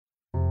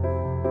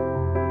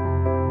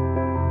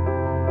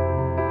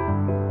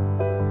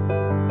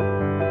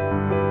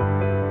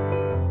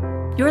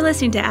You're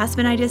listening to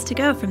Aspen Ideas to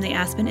Go from the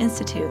Aspen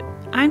Institute.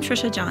 I'm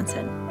Trisha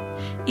Johnson.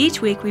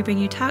 Each week we bring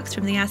you talks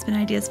from the Aspen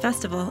Ideas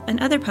Festival and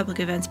other public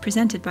events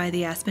presented by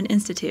the Aspen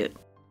Institute.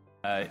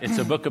 It's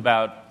a book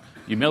about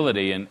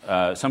humility, and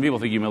some people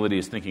think humility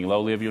is thinking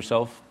lowly of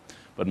yourself,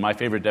 but my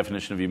favorite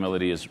definition of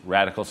humility is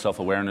radical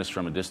self-awareness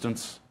from a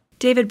distance.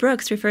 David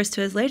Brooks refers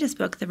to his latest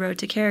book, The Road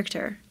to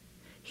Character.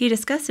 He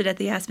discussed it at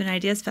the Aspen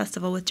Ideas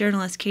Festival with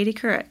journalist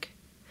Couric.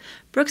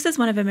 Brooks is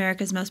one of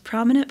America's most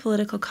prominent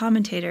political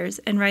commentators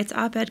and writes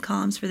op-ed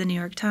columns for the New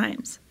York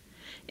Times.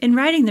 In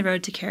writing The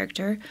Road to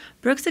Character,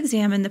 Brooks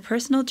examined the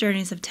personal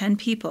journeys of 10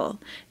 people,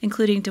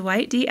 including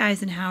Dwight D.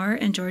 Eisenhower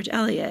and George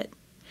Eliot.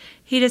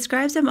 He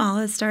describes them all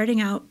as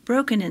starting out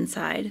broken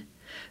inside,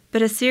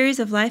 but a series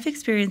of life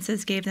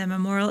experiences gave them a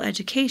moral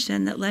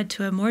education that led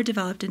to a more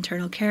developed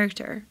internal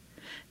character.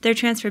 Their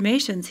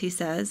transformations, he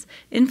says,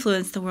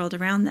 influenced the world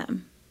around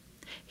them.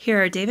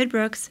 Here are David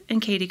Brooks and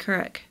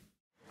Couric.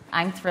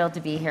 I'm thrilled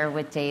to be here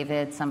with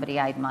David, somebody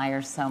I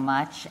admire so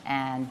much,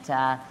 and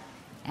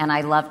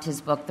I loved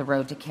his book, The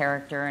Road to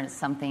Character, and it's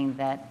something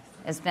that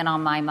has been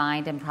on my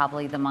mind and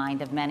probably the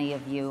mind of many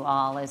of you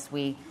all as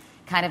we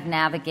kind of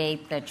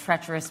navigate the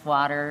treacherous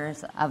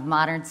waters of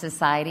modern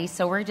society.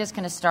 So we're just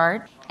going to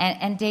start.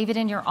 And David,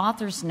 in your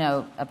author's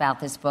note about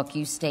this book,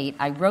 you state,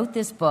 I wrote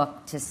this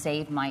book to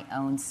save my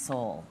own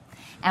soul.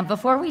 And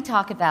before we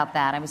talk about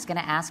that, I was going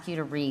to ask you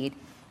to read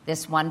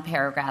this one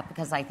paragraph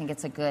because I think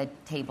it's a good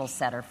table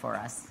setter for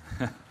us.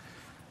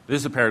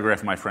 This is a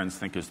paragraph my friends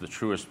think is the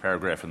truest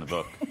paragraph in the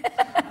book.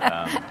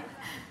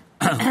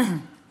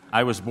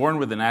 I was born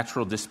with a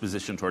natural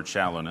disposition toward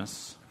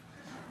shallowness.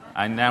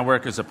 I now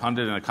work as a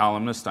pundit and a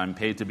columnist. I'm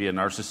paid to be a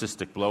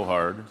narcissistic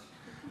blowhard,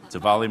 to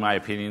volley my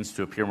opinions,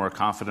 to appear more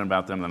confident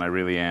about them than I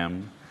really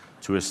am,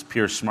 to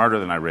appear smarter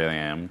than I really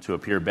am, to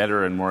appear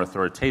better and more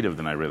authoritative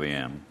than I really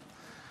am.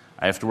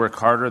 I have to work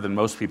harder than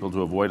most people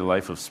to avoid a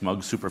life of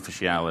smug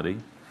superficiality.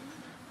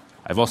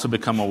 I've also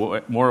become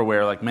more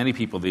aware, like many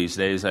people these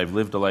days, I've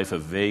lived a life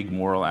of vague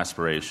moral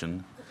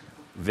aspiration,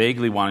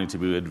 vaguely wanting to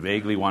be good,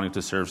 vaguely wanting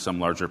to serve some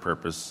larger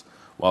purpose,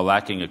 while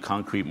lacking a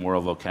concrete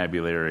moral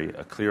vocabulary,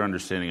 a clear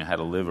understanding of how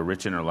to live a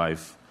rich inner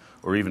life,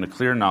 or even a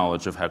clear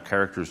knowledge of how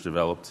character is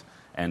developed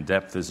and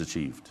depth is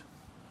achieved.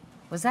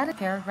 Was that a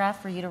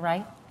paragraph for you to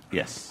write?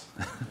 Yes.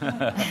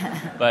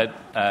 But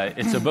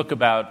it's a book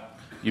about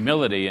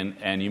humility,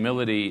 and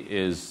humility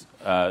is,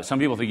 some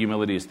people think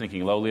humility is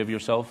thinking lowly of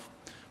yourself,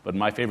 but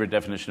my favorite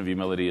definition of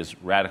humility is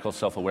radical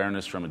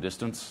self-awareness from a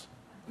distance.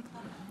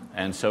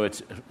 And so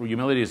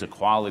humility is a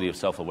quality of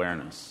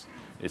self-awareness.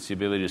 It's the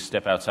ability to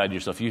step outside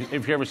yourself.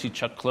 If you ever see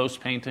Chuck Close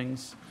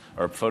paintings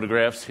or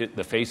photographs,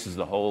 the face is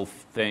the whole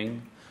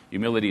thing.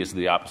 Humility is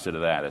the opposite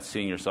of that. It's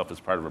seeing yourself as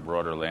part of a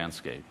broader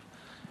landscape.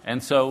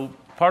 And so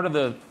part of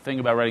the thing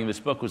about writing this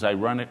book was I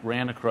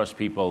ran across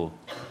people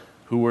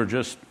who were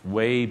just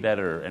way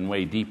better and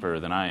way deeper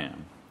than I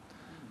am.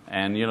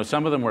 And,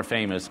 some of them were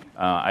famous.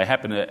 I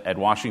happened to, at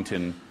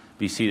Washington,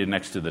 be seated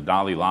next to the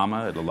Dalai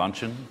Lama at a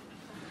luncheon.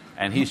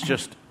 And he's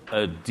just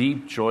a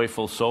deep,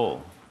 joyful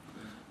soul.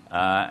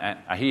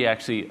 He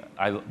actually,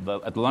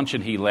 at the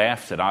luncheon, he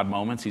laughs at odd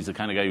moments. He's the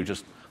kind of guy who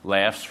just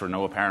laughs for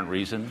no apparent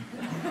reason.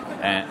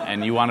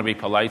 And you want to be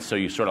polite, so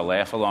you sort of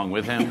laugh along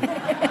with him.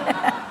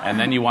 And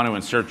then you want to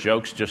insert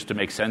jokes just to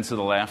make sense of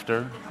the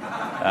laughter.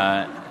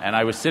 And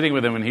I was sitting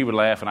with him, and he would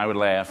laugh, and I would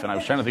laugh, and I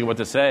was trying to think what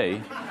to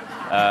say.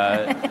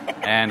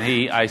 And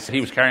he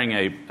was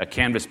carrying a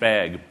canvas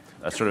bag,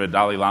 a sort of a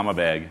Dalai Lama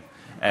bag.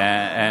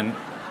 And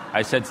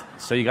I said,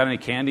 so you got any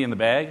candy in the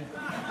bag?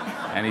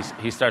 And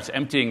he starts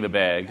emptying the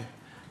bag,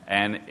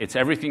 and it's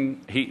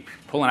everything,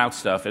 pulling out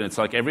stuff, and it's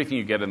like everything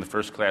you get in the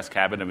first-class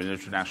cabin of an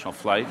international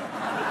flight.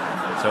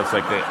 So it's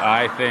like the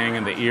eye thing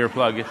and the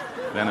earplug,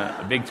 then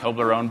a big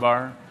Toblerone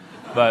bar.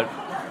 But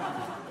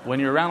when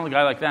you're around a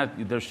guy like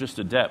that, there's just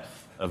a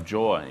depth of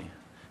joy,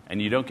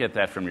 and you don't get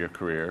that from your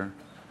career.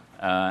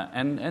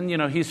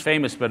 And he's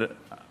famous, but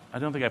I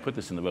don't think I put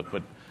this in the book,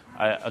 but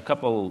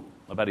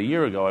about a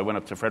year ago, I went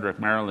up to Frederick,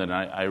 Maryland,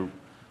 and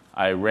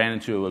I ran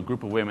into a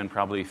group of women,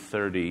 probably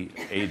 30,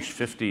 aged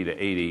 50 to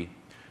 80,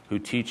 who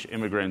teach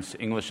immigrants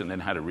English and then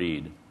how to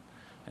read.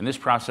 And this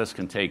process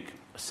can take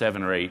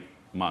 7 or 8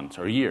 months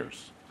or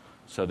years.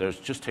 So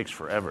it just takes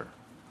forever.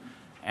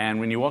 And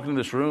when you walk into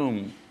this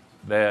room,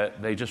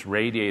 they just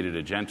radiated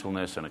a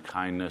gentleness and a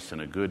kindness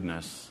and a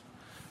goodness.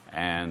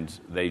 And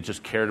they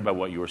just cared about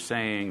what you were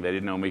saying. They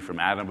didn't know me from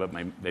Adam, but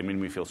they made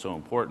me feel so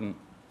important.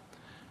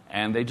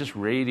 And they just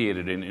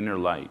radiated an inner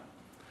light.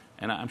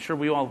 And I'm sure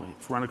we all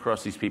run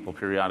across these people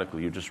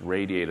periodically who just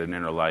radiate an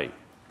inner light.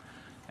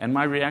 And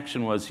my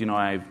reaction was,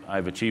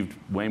 I've achieved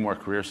way more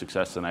career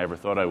success than I ever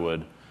thought I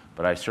would,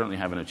 but I certainly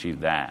haven't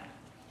achieved that.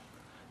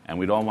 And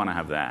we'd all want to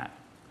have that.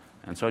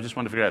 And so I just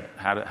wanted to figure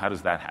out how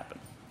does that happen?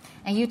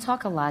 And you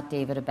talk a lot,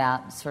 David,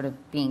 about sort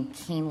of being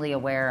keenly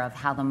aware of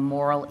how the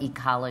moral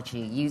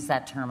ecology, you use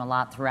that term a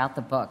lot throughout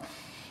the book,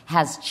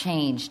 has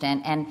changed.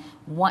 And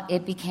what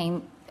it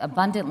became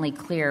abundantly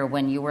clear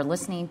when you were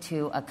listening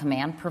to a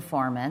command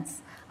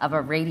performance of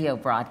a radio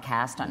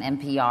broadcast on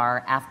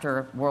NPR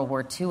after World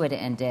War II had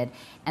ended,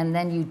 and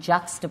then you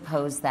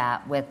juxtapose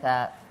that with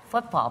a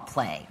football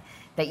play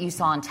that you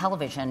saw on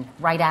television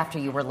right after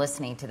you were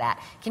listening to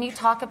that. Can you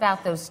talk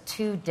about those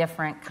two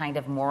different kind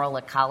of moral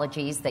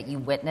ecologies that you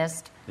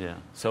witnessed? Yeah.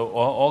 So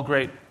all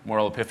great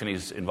moral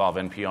epiphanies involve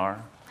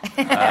NPR.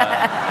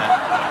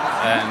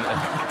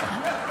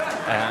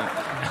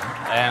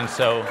 And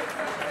so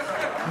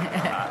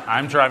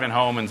I'm driving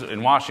home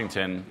in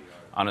Washington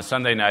on a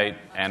Sunday night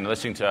and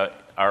listening to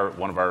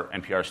one of our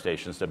NPR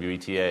stations,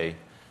 WETA,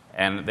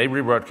 and they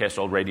rebroadcast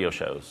old radio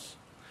shows.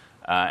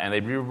 And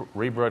they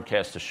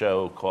rebroadcast a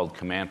show called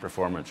Command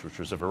Performance, which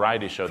was a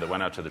variety show that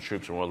went out to the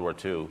troops in World War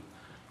II.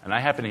 And I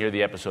happened to hear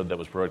the episode that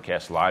was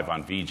broadcast live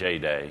on VJ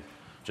Day,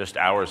 just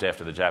hours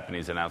after the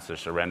Japanese announced their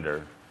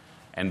surrender.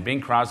 And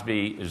Bing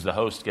Crosby, who's the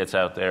host, gets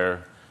out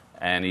there,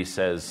 and he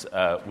says,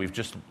 we've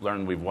just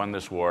learned we've won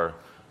this war,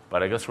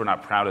 but I guess we're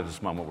not proud at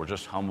this moment. We're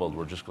just humbled.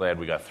 We're just glad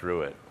we got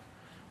through it.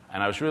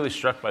 And I was really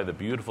struck by the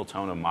beautiful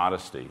tone of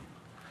modesty.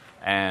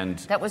 And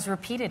that was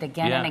repeated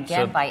again and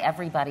again by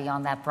everybody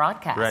on that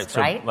broadcast, right?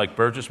 So, like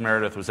Burgess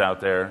Meredith was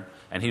out there,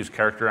 and he was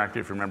character actor,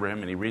 if you remember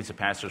him, and he reads a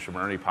passage from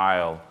Ernie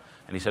Pyle,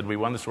 and he said, we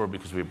won this war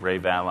because we have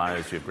brave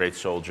allies, we have great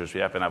soldiers, we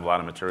happen to have a lot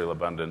of material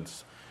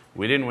abundance.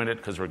 We didn't win it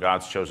because we're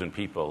God's chosen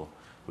people.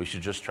 We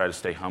should just try to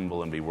stay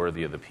humble and be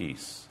worthy of the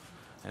peace.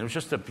 And it was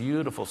just a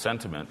beautiful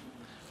sentiment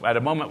at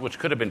a moment which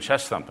could have been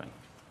chest thumping.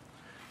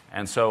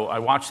 And so I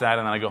watch that,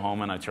 and then I go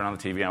home, and I turn on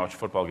the TV, and I watch a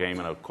football game,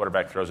 and a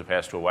quarterback throws a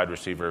pass to a wide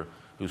receiver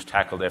who's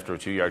tackled after a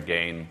 2-yard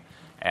gain,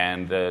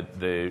 and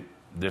the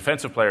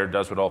defensive player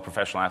does what all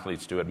professional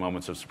athletes do at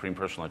moments of supreme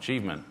personal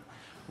achievement,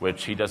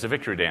 which he does a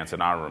victory dance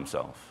and honor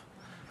himself.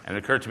 And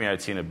it occurred to me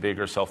I'd seen a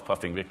bigger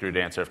self-puffing victory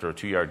dance after a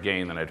 2-yard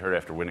gain than I'd heard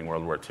after winning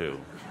World War II.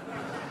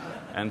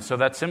 And so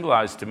that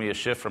symbolized to me a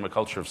shift from a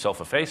culture of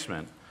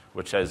self-effacement,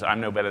 which says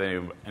I'm no better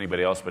than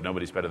anybody else, but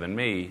nobody's better than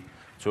me,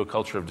 to a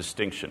culture of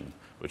distinction,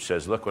 which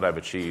says, look what I've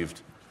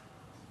achieved,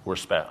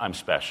 I'm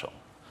special.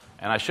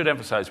 And I should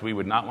emphasize, we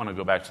would not want to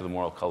go back to the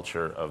moral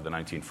culture of the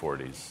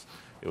 1940s.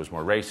 It was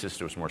more racist,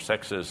 it was more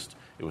sexist,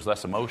 it was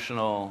less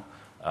emotional,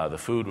 the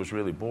food was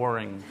really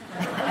boring.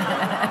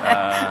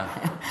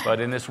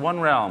 But in this one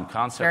realm,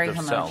 concept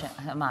of self.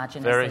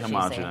 Very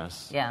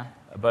homogenous. Yeah.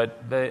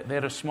 But they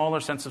had a smaller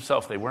sense of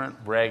self. They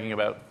weren't bragging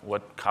about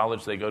what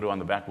college they go to on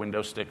the back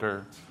window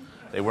sticker.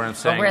 They weren't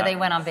saying... Or where they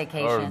went on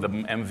vacation. Or the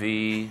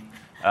MV.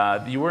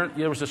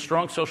 There was a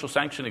strong social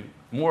sanction,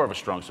 more of a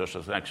strong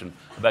social sanction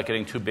about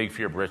getting too big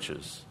for your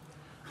britches.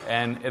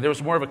 And there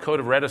was more of a code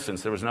of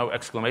reticence. There was no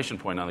exclamation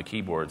point on the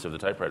keyboards of the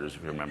typewriters,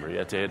 if you remember. You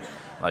had to hit,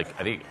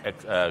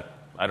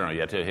 you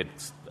had to hit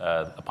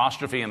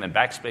apostrophe and then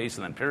backspace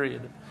and then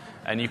period.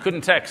 And you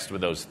couldn't text with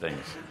those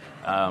things.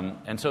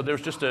 And so there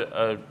was just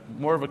a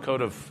more of a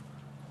code of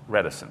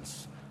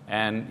reticence.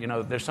 And,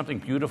 there's something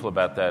beautiful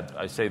about that.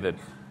 I say that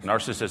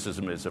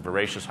narcissism is a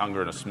voracious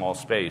hunger in a small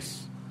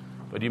space.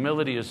 But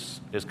humility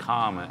is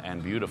calm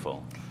and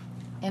beautiful.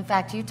 In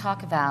fact, you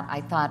talk about,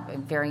 I thought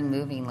very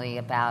movingly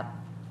about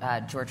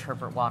George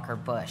Herbert Walker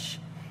Bush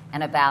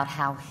and about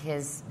how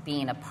his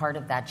being a part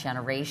of that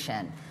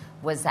generation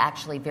was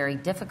actually very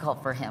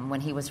difficult for him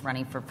when he was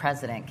running for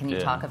president. Can you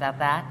talk about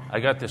that? I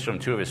got this from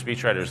two of his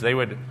speechwriters.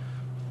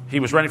 He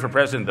was running for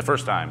president the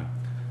first time,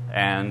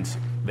 and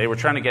they were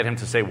trying to get him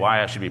to say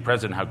why I should be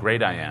president, how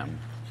great I am.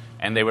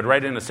 And they would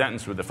write in a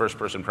sentence with the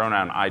first-person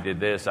pronoun, I did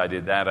this, I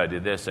did that, I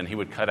did this, and he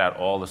would cut out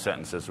all the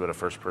sentences with a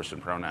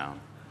first-person pronoun.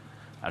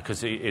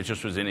 Because it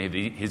just was in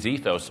his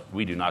ethos,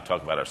 we do not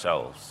talk about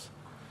ourselves.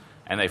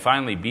 And they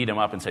finally beat him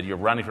up and said, you're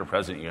running for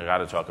president, you've got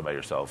to talk about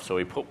yourself. So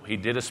he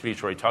did a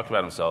speech where he talked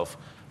about himself,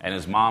 and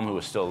his mom, who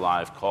was still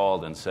alive,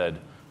 called and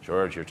said,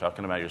 George, you're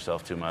talking about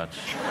yourself too much.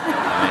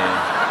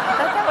 I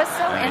thought that was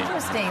so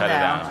interesting,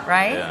 though,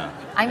 right? Yeah.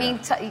 I mean,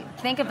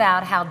 think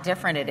about how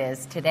different it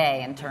is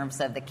today in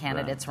terms of the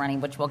candidates running,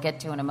 which we'll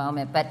get to in a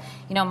moment. But,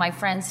 my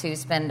friends who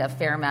spend a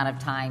fair amount of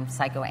time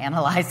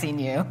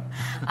psychoanalyzing you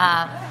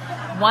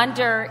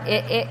wonder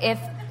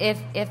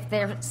if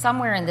there,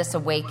 somewhere in this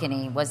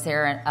awakening, was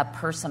there a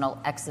personal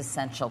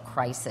existential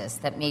crisis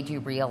that made you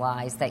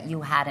realize that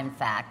you had, in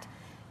fact,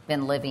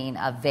 been living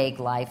a vague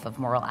life of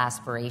moral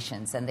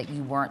aspirations and that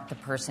you weren't the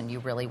person you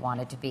really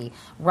wanted to be,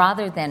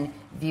 rather than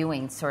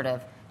viewing sort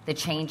of the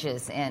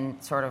changes in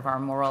sort of our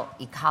moral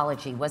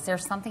ecology? Was there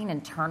something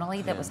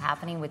internally that was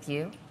happening with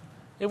you?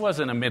 It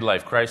wasn't a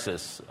midlife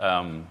crisis.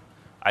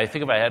 I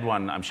think if I had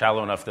one, I'm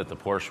shallow enough that the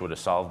Porsche would have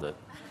solved it.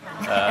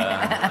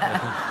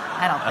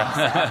 I don't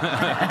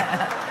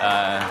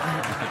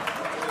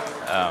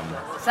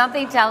think so.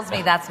 Something tells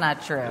me that's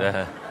not true.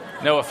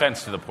 No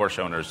offense to the Porsche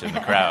owners in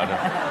the crowd,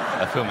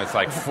 of whom it's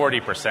like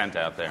 40%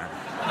 out there.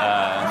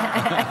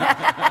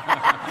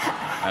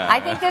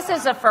 I think this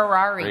is a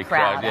Ferrari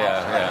crowd.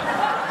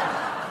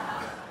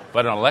 Yeah.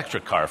 But an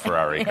electric car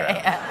Ferrari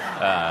crowd.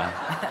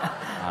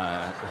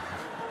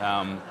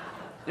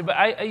 But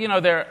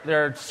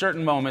there are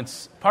certain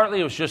moments.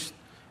 Partly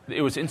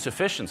it was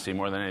insufficiency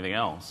more than anything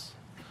else.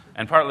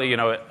 And partly,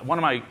 one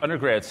of my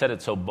undergrads said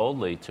it so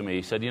boldly to me.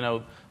 He said,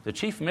 the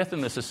chief myth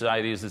in this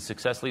society is that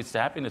success leads to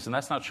happiness, and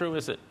that's not true,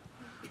 is it?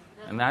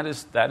 And that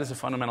is a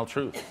fundamental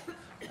truth.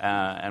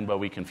 But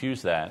we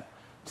confuse that.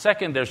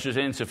 Second, there's just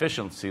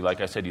insufficiency. Like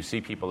I said, you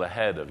see people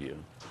ahead of you.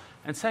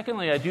 And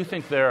secondly, I do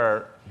think there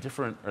are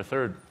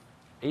third,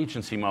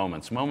 agency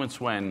moments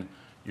when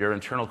your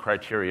internal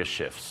criteria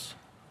shifts.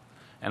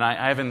 And I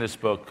have in this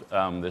book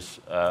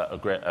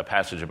a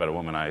passage about a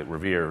woman I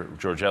revere,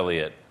 George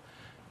Eliot.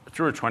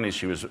 Through her 20s,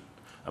 she was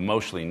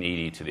emotionally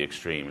needy to the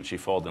extreme, and she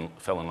fell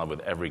in love with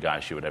every guy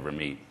she would ever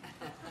meet.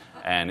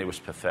 And it was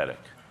pathetic.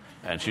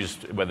 And she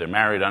just, whether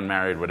married,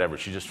 unmarried, whatever,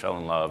 she just fell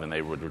in love, and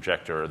they would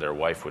reject her, or their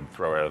wife would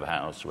throw her out of the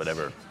house,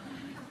 whatever.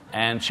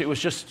 And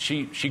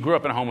she grew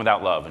up in a home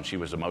without love, and she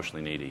was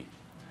emotionally needy.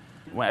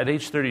 At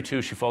age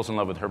 32, she falls in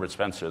love with Herbert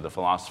Spencer, the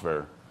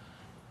philosopher,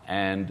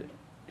 and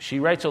she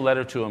writes a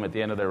letter to him at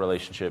the end of their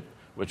relationship,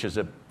 which is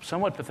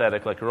somewhat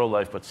pathetic, like her whole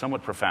life, but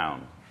somewhat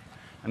profound.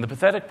 And the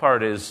pathetic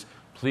part is,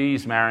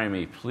 please marry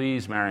me,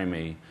 please marry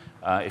me.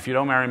 If you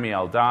don't marry me,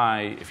 I'll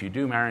die. If you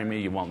do marry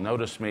me, you won't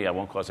notice me. I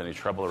won't cause any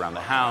trouble around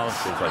the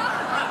house.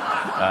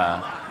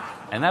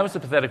 And that was the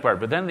pathetic part.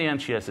 But then in the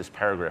end, she has this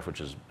paragraph,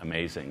 which is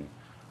amazing.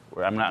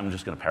 Where I'm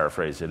just going to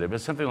paraphrase it. It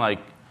was something like,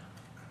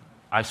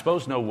 I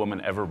suppose no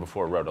woman ever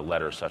before wrote a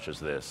letter such as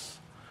this,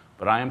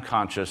 but I am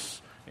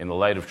conscious, in the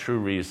light of true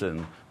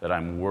reason, that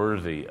I'm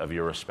worthy of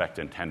your respect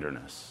and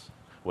tenderness,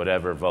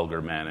 whatever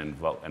vulgar men and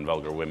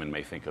vulgar women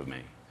may think of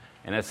me.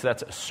 And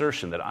that's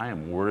assertion that I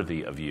am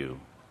worthy of you.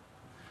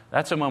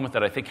 That's a moment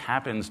that I think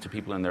happens to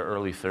people in their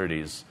early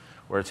 30s,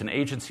 where it's an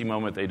agency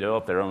moment. They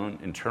develop their own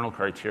internal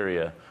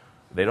criteria.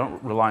 They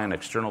don't rely on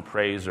external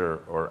praise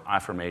or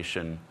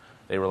affirmation.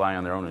 They rely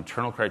on their own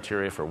internal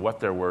criteria for what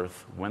they're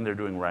worth, when they're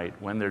doing right,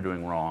 when they're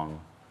doing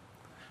wrong.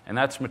 And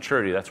that's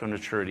maturity. That's when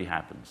maturity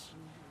happens.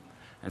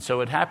 And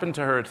so it happened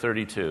to her at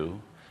 32.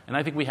 And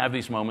I think we have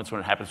these moments when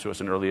it happens to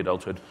us in early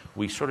adulthood.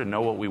 We sort of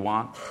know what we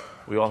want.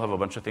 We all have a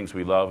bunch of things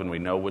we love, and we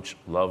know which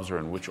loves are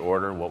in which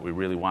order, what we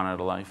really want out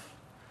of life.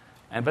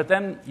 But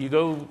then you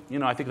go,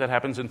 I think that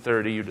happens in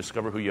 30. You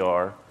discover who you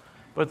are.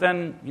 But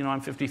then,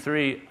 I'm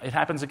 53. It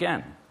happens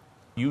again.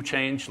 You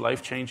change.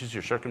 Life changes.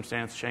 Your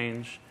circumstance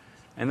change.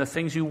 And the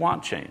things you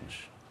want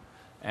change.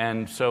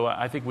 And so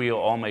I think we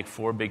all make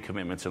 4 big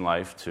commitments in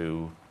life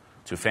to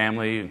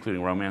family,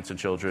 including romance and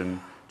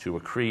children, to a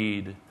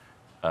creed,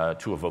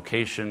 to a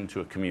vocation, to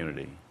a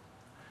community.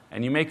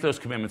 And you make those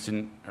commitments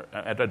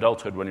at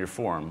adulthood when you're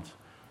formed.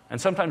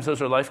 And sometimes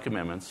those are life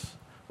commitments,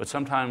 but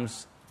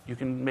sometimes you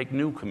can make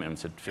new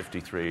commitments at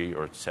 53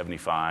 or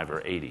 75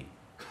 or 80.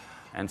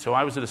 And so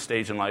I was at a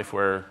stage in life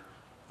where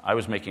I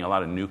was making a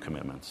lot of new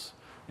commitments,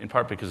 in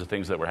part because of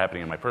things that were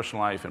happening in my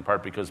personal life, in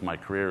part because my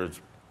career has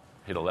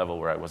hit a level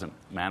where I wasn't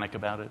manic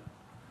about it.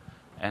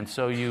 And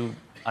so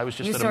I was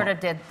just... You sort of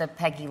did the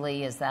Peggy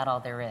Lee, is that all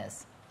there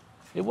is?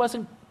 It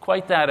wasn't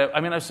quite that.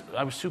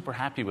 I was super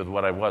happy with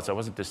what I was. I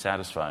wasn't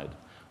dissatisfied.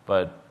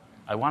 But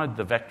I wanted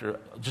the vector,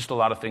 just a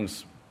lot of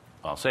things.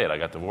 I'll say it, I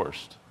got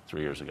divorced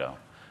 3 years ago.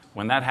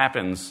 When that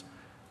happens,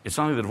 it's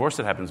not only the divorce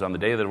that happens. On the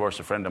day of the divorce,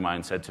 a friend of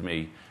mine said to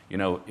me,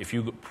 if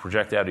you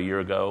project out a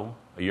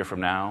year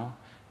from now,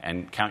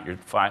 and count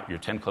your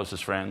 10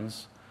 closest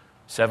friends,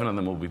 7 of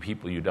them will be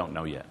people you don't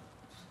know yet.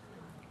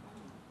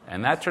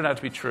 And that turned out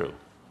to be true,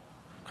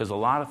 because a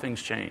lot of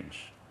things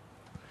change.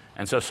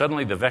 And so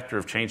suddenly the vector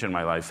of change in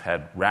my life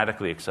had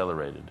radically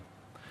accelerated.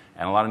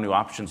 And a lot of new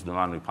options and a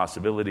lot of new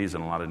possibilities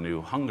and a lot of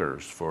new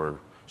hungers for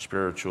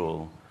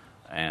spiritual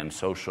and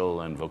social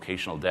and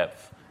vocational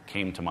depth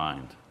came to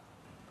mind.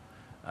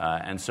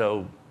 And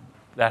so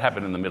that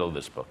happened in the middle of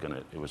this book, and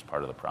it was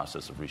part of the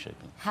process of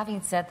reshaping.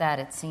 Having said that,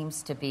 it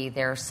seems to be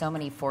there are so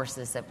many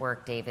forces at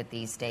work, David,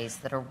 these days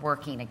that are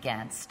working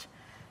against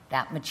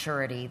that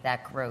maturity,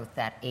 that growth,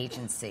 that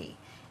agency,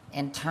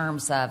 in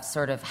terms of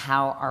sort of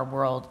how our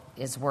world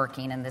is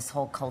working and this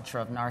whole culture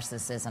of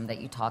narcissism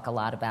that you talk a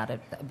lot about it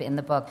in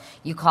the book.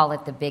 You call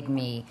it the big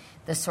me,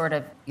 the sort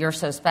of you're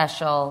so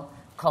special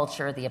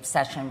culture, the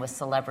obsession with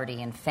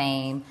celebrity and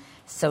fame,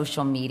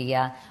 social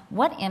media.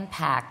 What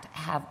impact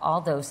have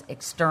all those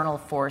external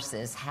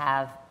forces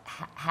had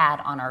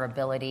on our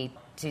ability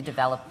to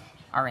develop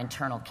our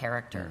internal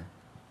character?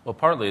 Well,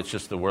 partly it's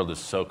just the world is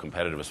so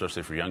competitive,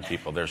 especially for young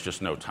people. There's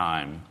just no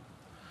time.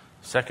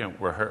 Second,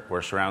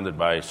 we're surrounded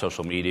by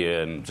social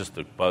media and just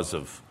the buzz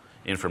of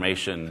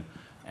information.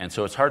 And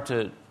so it's hard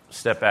to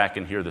step back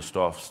and hear the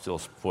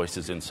still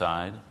voices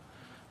inside.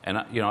 And,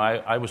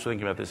 I was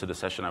thinking about this at a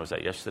session I was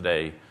at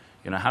yesterday.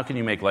 How can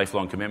you make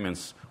lifelong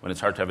commitments when it's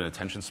hard to have an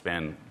attention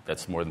span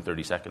that's more than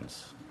 30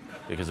 seconds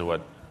because of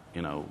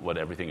what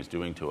everything is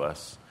doing to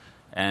us?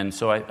 And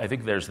so I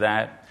think there's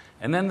that.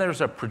 And then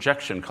there's a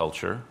projection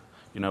culture.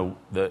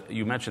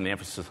 You mentioned the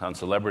emphasis on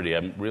celebrity.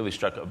 I'm really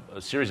struck.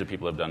 A series of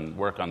people have done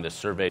work on this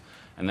survey,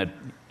 and that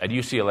at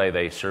UCLA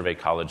they survey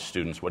college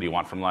students, what do you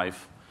want from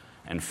life?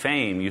 And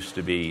fame used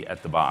to be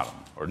at the bottom,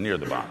 or near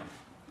the bottom.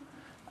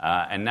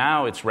 And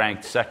now it's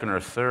ranked second or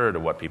third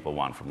of what people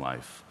want from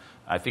life.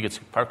 I think it's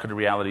part because of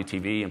reality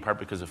TV and part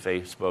because of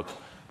Facebook,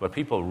 but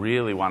people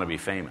really want to be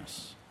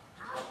famous.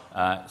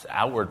 It's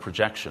outward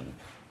projection.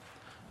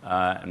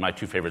 And my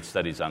two favorite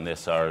studies on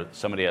this are,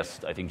 somebody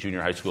asked, I think,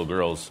 junior high school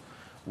girls,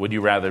 would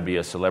you rather be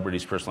a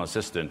celebrity's personal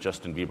assistant,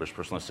 Justin Bieber's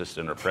personal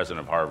assistant, or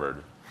president of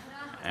Harvard?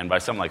 And by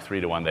something like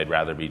 3-1, they'd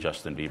rather be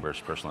Justin Bieber's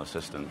personal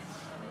assistant.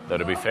 Though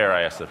to be fair,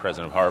 I asked the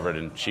president of Harvard,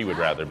 and she would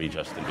rather be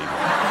Justin Bieber.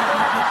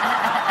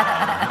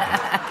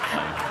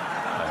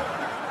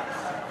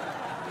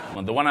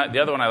 The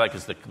other one I like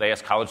is they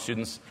ask college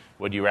students,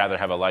 would you rather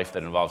have a life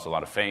that involves a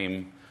lot of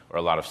fame or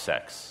a lot of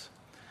sex?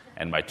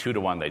 And by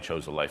 2-1, they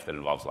chose a life that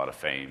involves a lot of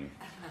fame.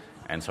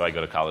 And so I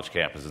go to college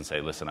campus and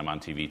say, listen, I'm on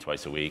TV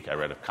twice a week. I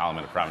read a column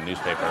in a prominent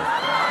newspaper.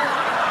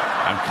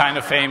 I'm kind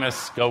of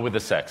famous. Go with the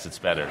sex. It's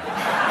better.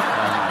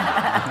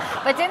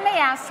 But didn't they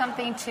ask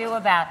something, too,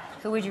 about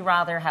who would you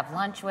rather have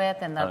lunch with?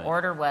 And the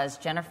order was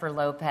Jennifer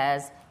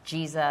Lopez,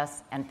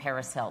 Jesus, and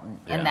Paris Hilton,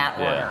 in that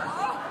order.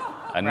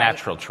 A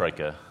natural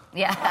troika.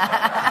 Yeah.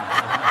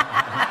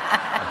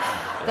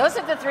 Those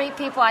are the 3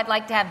 people I'd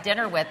like to have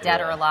dinner with,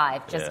 dead or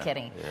alive. Just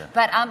kidding. Yeah.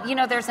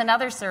 But, there's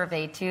another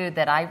survey, too,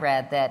 that I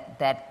read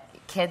that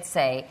kids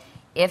say,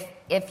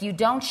 if you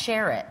don't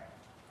share it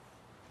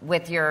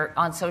with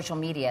on social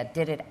media,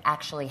 did it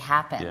actually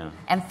happen? Yeah.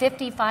 And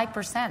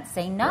 55%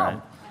 say no.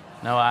 Right.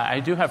 No, I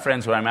do have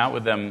friends when I'm out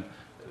with them,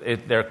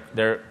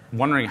 they're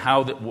wondering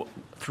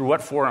through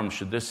what forum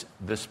should this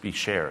be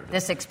shared?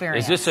 This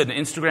experience. Is this an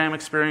Instagram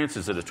experience?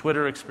 Is it a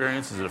Twitter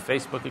experience? Is it a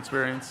Facebook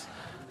experience?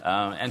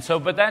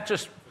 But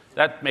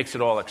that makes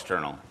it all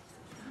external.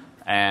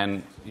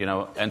 And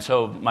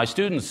so my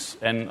students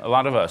and a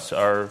lot of us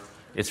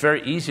it's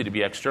very easy to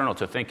be external,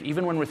 to think,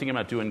 even when we're thinking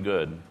about doing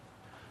good,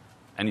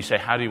 and you say,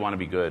 how do you want to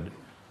be good?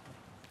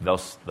 They'll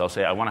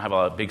say, I want to have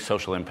a big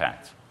social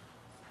impact.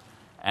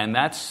 And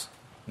that's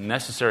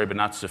necessary but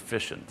not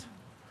sufficient.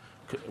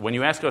 When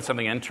you ask about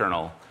something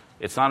internal,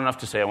 it's not enough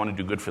to say, I want to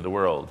do good for the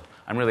world.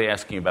 I'm really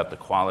asking about the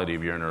quality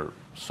of your inner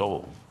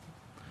soul.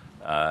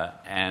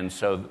 And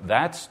so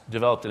that's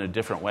developed in a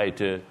different way.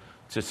 To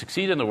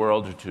succeed in the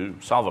world, or to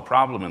solve a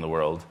problem in the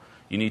world,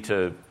 you need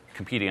to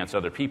compete against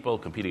other people,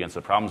 compete against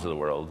the problems of the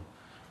world.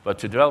 But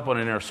to develop an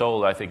inner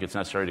soul, I think it's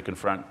necessary to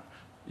confront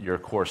your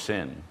core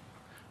sin,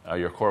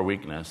 your core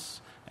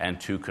weakness, and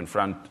to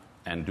confront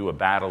and do a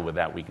battle with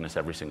that weakness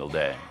every single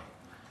day.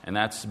 And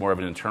that's more of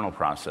an internal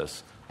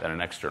process than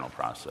an external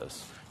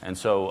process. And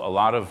so a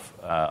lot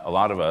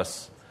of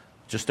us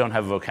just don't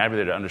have a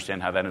vocabulary to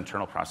understand how that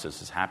internal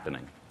process is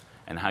happening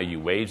and how you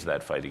wage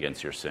that fight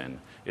against your sin.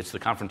 It's the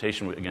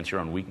confrontation against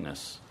your own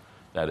weakness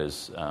that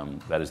is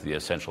the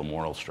essential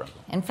moral struggle.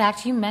 In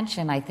fact, you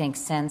mentioned, I think,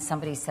 sin,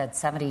 somebody said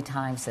 70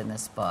 times in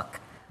this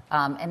book.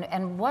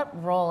 And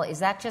what role, is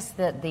that just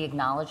the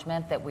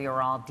acknowledgement that we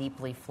are all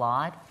deeply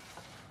flawed?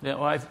 Yeah,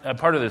 well,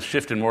 part of this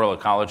shift in moral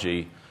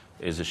ecology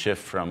is a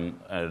shift from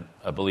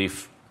a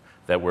belief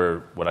that we're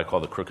what I call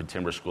the crooked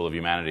timber school of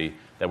humanity,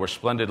 that we're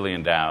splendidly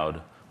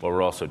endowed, but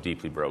we're also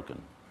deeply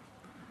broken,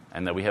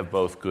 and that we have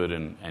both good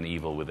and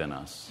evil within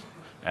us.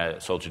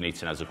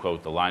 Solzhenitsyn has a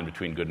quote, the line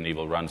between good and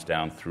evil runs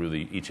down through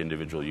each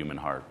individual human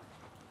heart.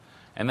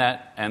 And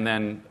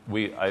then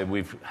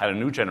we've had a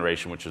new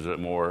generation, which is a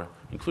more,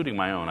 including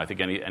my own, I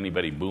think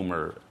anybody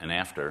boomer and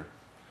after,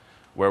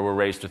 where we're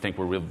raised to think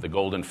the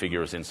golden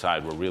figure is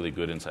inside, we're really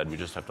good inside, we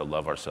just have to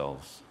love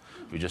ourselves.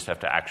 We just have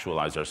to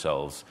actualize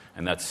ourselves,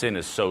 and that sin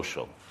is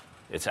social.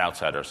 It's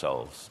outside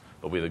ourselves,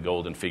 but we're the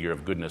golden figure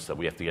of goodness that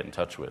we have to get in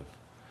touch with.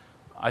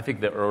 I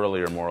think the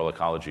earlier moral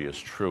ecology is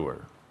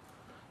truer.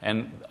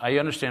 And I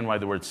understand why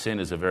the word sin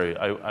is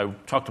I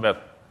talked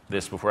about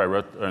this before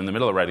in the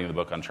middle of writing the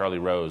book on Charlie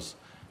Rose,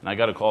 and I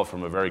got a call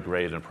from a very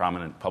great and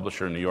prominent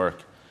publisher in New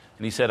York,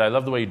 and he said, I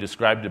love the way you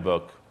described the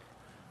book,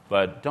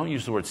 but don't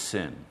use the word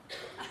sin.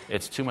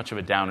 It's too much of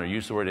a downer.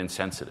 Use the word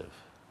insensitive.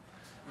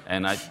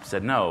 And I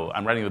said, no,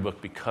 I'm writing the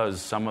book because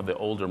some of the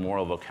older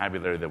moral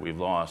vocabulary that we've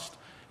lost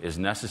is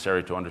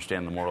necessary to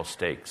understand the moral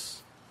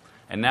stakes.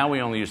 And now we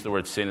only use the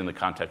word sin in the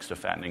context of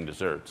fattening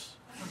desserts.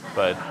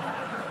 But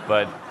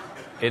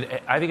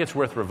I think it's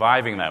worth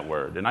reviving that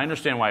word. And I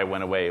understand why it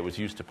went away. It was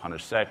used to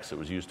punish sex. It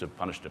was used to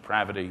punish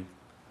depravity.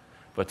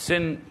 But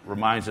sin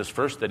reminds us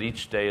first that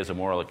each day is a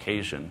moral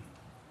occasion,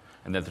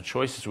 and that the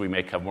choices we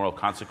make have moral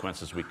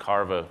consequences. We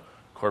carve a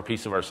core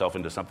piece of ourselves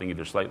into something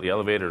either slightly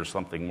elevated or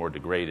something more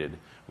degraded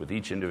with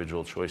each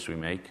individual choice we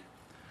make.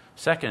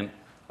 Second,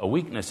 a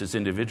weakness is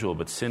individual,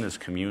 but sin is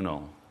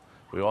communal.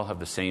 We all have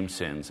the same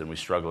sins, and we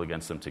struggle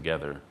against them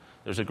together.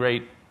 There's a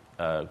great,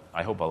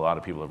 I hope a lot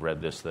of people have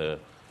read this,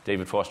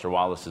 David Foster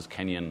Wallace's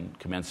Kenyan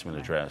commencement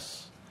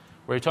address,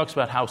 where he talks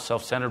about how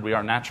self-centered we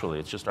are naturally.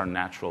 It's just our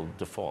natural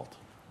default.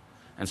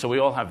 And so we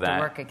all have that.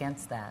 To work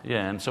against that.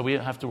 Yeah, and so we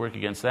have to work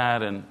against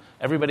that. And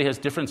everybody has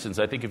different sins.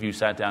 I think if you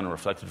sat down and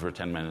reflected for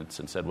 10 minutes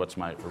and said, what's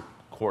my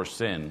core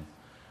sin?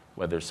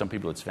 Whether some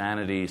people it's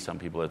vanity, some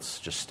people it's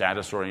just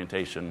status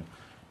orientation,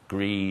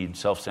 greed,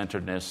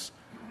 self-centeredness.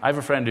 I have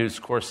a friend whose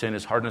core sin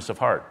is hardness of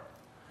heart.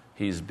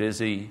 He's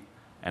busy,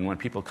 and when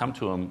people come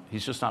to him,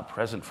 he's just not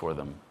present for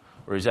them.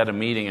 Or he's at a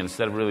meeting, and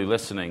instead of really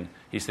listening,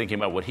 he's thinking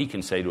about what he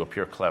can say to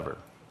appear clever.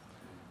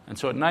 And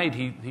so at night,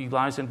 he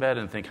lies in bed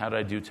and thinks, how did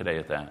I do today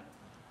at that?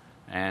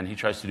 And he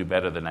tries to do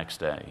better the next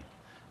day.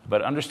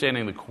 But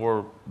understanding the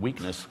core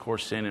weakness, core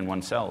sin in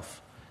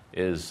oneself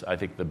is, I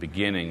think, the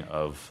beginning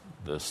of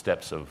the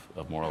steps of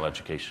moral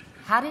education.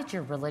 How did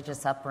your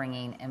religious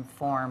upbringing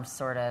inform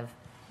sort of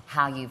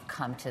how you've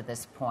come to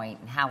this point,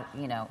 and how,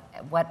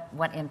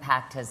 what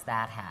impact has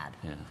that had?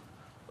 Yeah.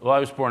 Well, I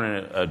was born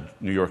in a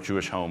New York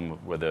Jewish home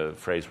where the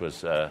phrase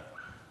was,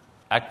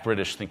 act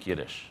British, think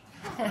Yiddish.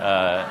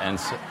 And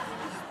so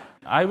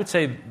I would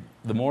say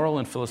the moral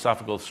and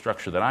philosophical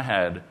structure that I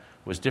had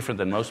was different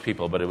than most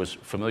people, but it was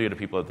familiar to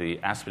people at the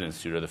Aspen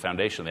Institute, or the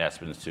foundation of the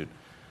Aspen Institute.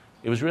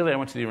 It was really, I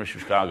went to the University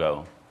of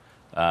Chicago.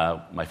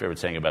 My favorite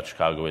saying about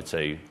Chicago, it's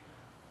a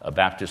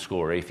Baptist school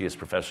where atheist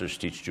professors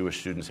teach Jewish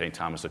students St.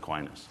 Thomas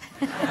Aquinas.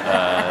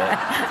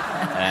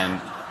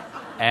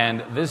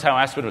 And this is how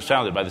Aspen was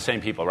founded, by the same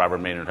people, Robert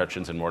Maynard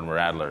Hutchins and Mortimer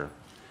Adler.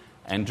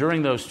 And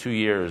during those 2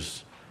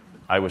 years,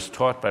 I was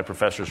taught by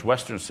professors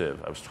Western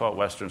Civ. I was taught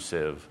Western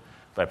Civ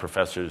by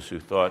professors who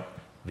thought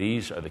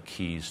these are the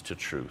keys to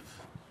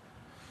truth.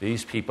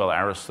 These people,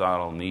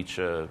 Aristotle,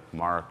 Nietzsche,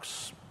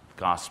 Marx,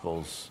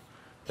 Gospels,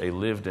 they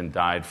lived and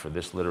died for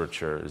this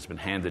literature. It has been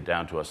handed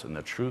down to us, and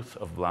the truth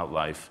about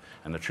life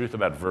and the truth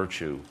about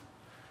virtue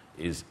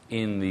is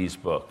in these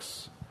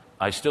books.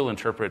 I still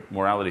interpret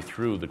morality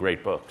through the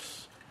great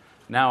books.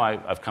 Now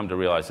I've come to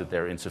realize that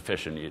they're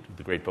insufficient.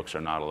 The great books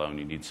are not alone.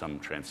 You need some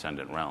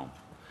transcendent realm.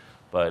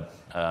 But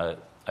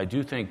I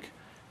do think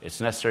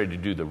it's necessary to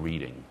do the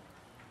reading.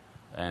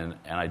 And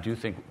I do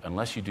think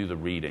unless you do the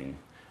reading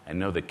and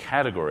know the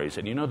categories,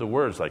 and you know the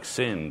words like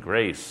sin,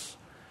 grace,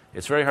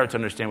 it's very hard to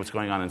understand what's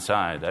going on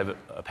inside. I have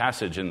a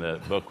passage in the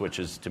book which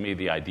is, to me,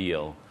 the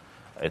ideal.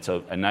 It's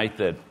a night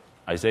that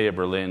Isaiah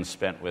Berlin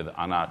spent with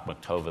Anat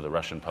Makhtova, the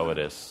Russian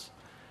poetess.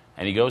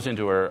 And he goes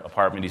into her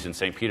apartment. He's in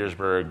St.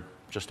 Petersburg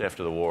just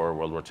after the war,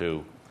 World War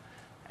II.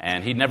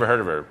 And he'd never heard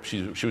of her.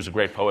 She was a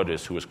great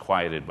poetess who was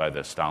quieted by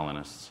the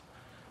Stalinists.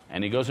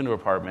 And he goes into her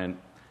apartment,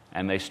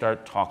 and they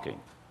start talking.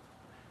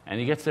 And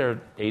he gets there at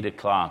 8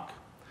 o'clock,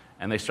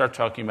 and they start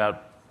talking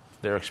about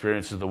their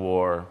experiences of the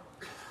war.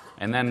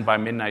 And then by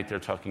midnight, they're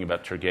talking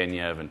about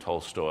Turgenev and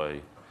Tolstoy.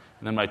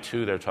 And then by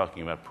 2, they're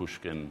talking about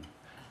Pushkin.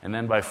 And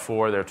then by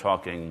 4, they're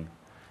talking.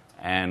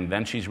 And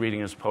then she's reading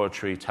his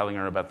poetry, telling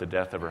her about the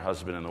death of her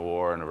husband in the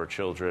war and of her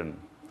children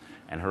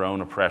and her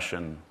own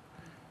oppression.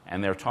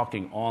 And they're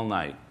talking all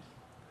night.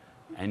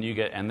 And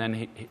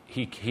then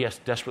he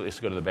desperately has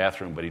to go to the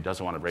bathroom, but he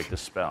doesn't want to break the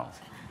spell.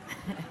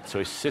 So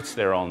he sits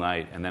there all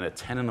night, and then at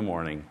 10 in the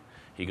morning,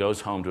 he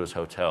goes home to his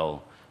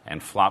hotel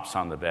and flops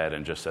on the bed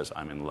and just says,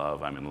 I'm in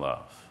love, I'm in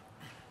love.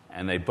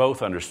 And they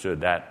both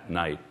understood that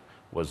night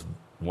was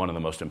one of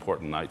the most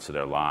important nights of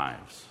their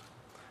lives.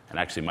 And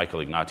actually, Michael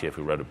Ignatieff,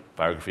 who wrote a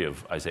biography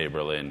of Isaiah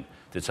Berlin,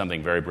 did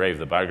something very brave.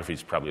 The biography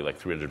is probably like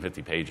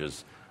 350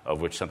 pages, of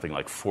which something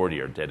like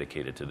 40 are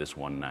dedicated to this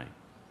one night.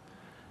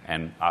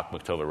 And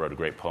Akhmatova wrote a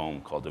great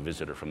poem called A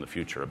Visitor from the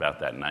Future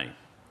about that night.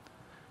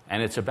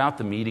 And it's about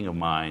the meeting of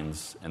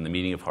minds and the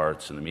meeting of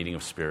hearts and the meeting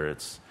of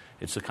spirits.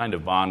 It's the kind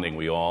of bonding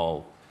we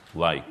all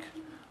like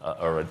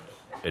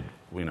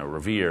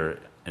revere.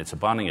 And it's a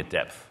bonding at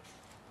depth.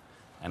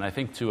 And I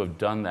think to have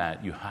done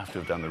that, you have to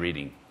have done the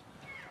reading.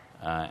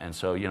 And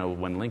so,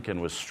 when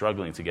Lincoln was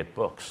struggling to get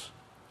books,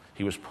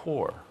 he was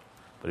poor,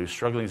 but he was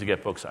struggling to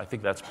get books. I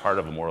think that's part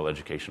of a moral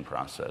education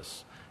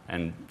process.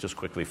 And just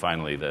quickly,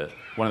 finally,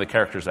 one of the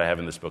characters I have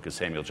in this book is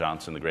Samuel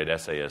Johnson, the great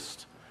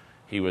essayist.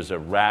 He was a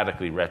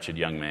radically wretched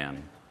young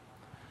man.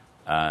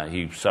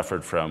 He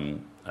suffered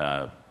from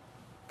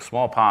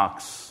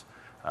smallpox,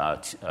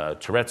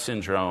 Tourette's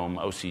syndrome,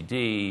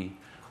 OCD.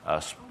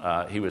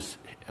 He was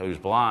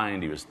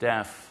blind. He was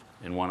deaf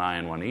in one eye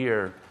and one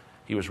ear.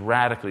 He was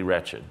radically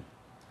wretched.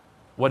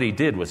 What he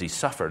did was he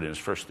suffered in his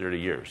first 30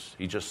 years.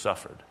 He just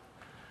suffered.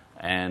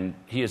 And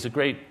he has a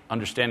great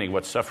understanding of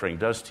what suffering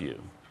does to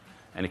you.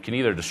 And it can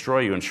either destroy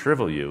you and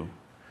shrivel you,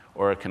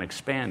 or it can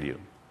expand you.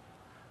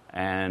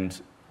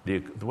 And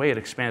the way it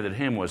expanded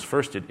him was,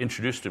 first it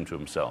introduced him to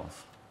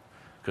himself.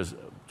 Because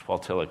Paul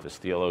Tillich, this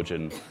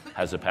theologian,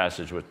 has a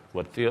passage with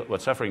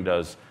what suffering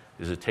does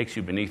is it takes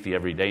you beneath the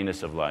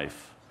everydayness of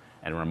life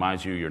and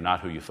reminds you you're not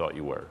who you thought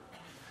you were.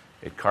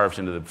 It carves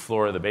into the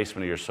floor of the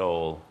basement of your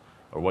soul,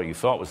 or what you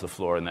thought was the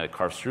floor, and then it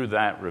carves through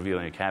that,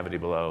 revealing a cavity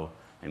below,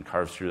 and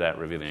carves through that,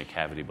 revealing a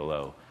cavity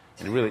below.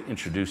 And it really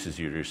introduces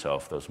you to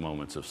yourself, those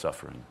moments of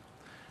suffering.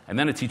 And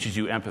then it teaches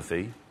you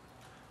empathy,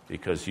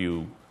 because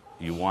you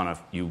are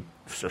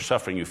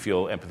suffering, you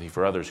feel empathy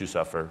for others who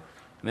suffer.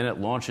 And then it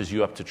launches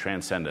you up to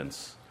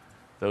transcendence,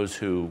 those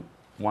who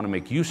want to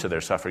make use of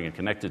their suffering and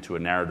connect it to a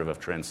narrative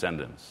of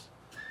transcendence.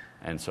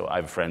 And so I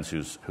have friends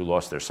who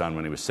lost their son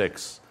when he was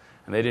 6,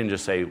 and they didn't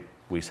just say,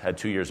 we had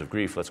 2 years of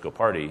grief, let's go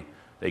party.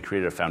 They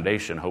created a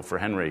foundation, Hope for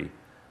Henry,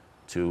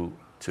 to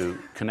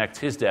connect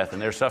his death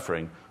and their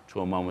suffering to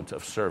a moment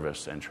of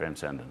service and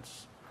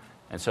transcendence.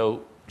 And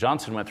so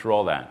Johnson went through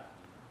all that.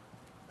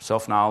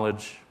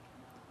 Self-knowledge,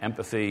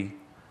 empathy,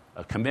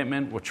 a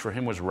commitment, which for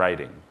him was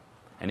writing.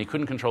 And he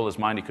couldn't control his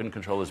mind, he couldn't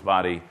control his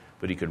body,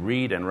 but he could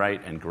read and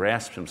write and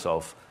grasp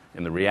himself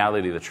in the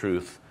reality of the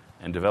truth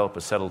and develop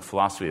a settled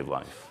philosophy of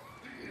life.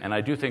 And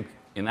I do think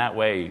in that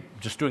way,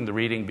 just doing the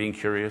reading, being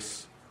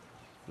curious,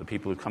 the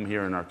people who come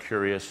here and are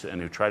curious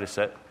and who try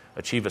to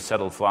achieve a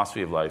settled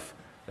philosophy of life,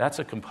 that's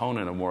a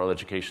component of moral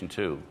education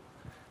too.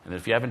 And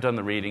if you haven't done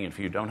the reading, if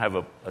you don't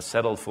have a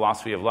settled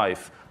philosophy of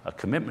life, a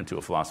commitment to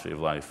a philosophy of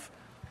life,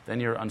 then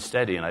you're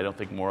unsteady, and I don't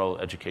think moral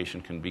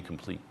education can be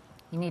complete.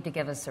 You need to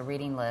give us a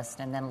reading list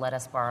and then let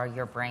us borrow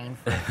your brain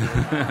for a few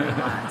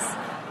months.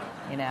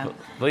 You know?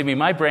 Believe me,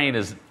 my brain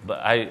is,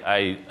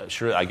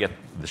 I get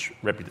this,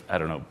 I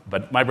don't know,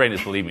 but my brain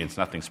is, believe me, it's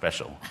nothing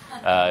special.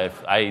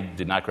 If I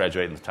did not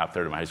graduate in the top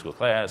third of my high school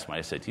class, my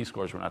SAT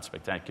scores were not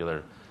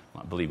spectacular.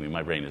 Believe me,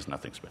 my brain is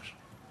nothing special.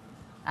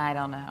 I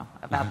don't know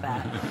about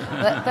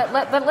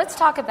that. but let's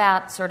talk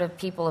about sort of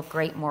people of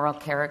great moral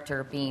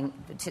character being,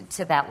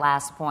 to that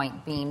last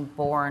point, being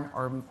born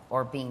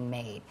or being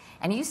made.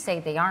 And you say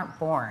they aren't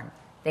born,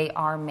 they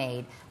are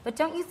made. But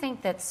don't you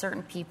think that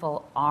certain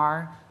people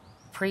are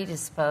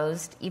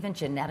predisposed, even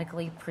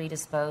genetically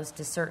predisposed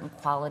to certain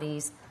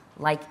qualities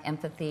like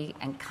empathy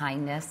and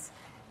kindness?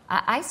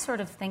 I sort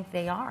of think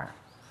they are.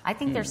 I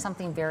think there's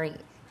something very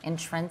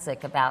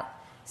intrinsic about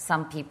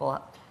some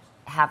people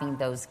having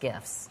those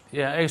gifts.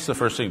 Yeah, I guess the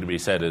first thing to be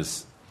said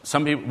is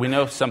some people, we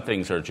know some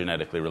things are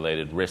genetically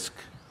related, risk,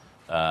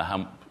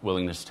 how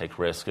willingness to take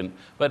risk.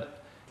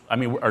 But I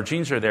mean, our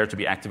genes are there to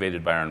be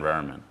activated by our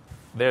environment.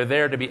 They're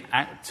there to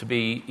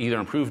be either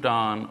improved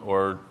on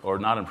or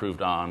not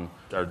improved on.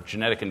 Our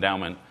genetic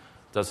endowment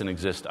doesn't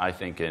exist, I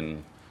think,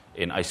 in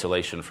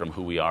isolation from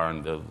who we are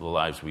and the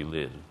lives we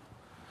live.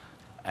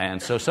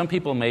 And so some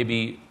people may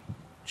be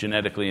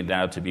genetically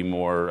endowed to be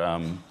more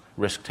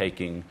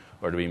risk-taking,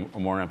 or to be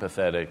more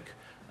empathetic,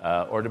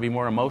 or to be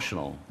more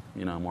emotional,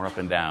 more up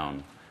and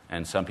down.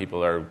 And some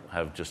people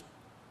have just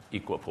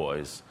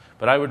equipoise.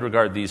 But I would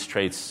regard these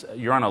traits,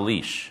 you're on a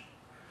leash.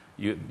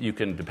 You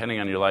can, depending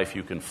on your life,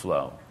 you can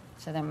flow.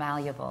 So they're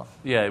malleable.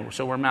 Yeah,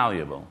 so we're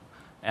malleable.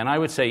 And I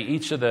would say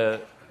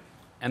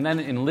and then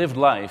in lived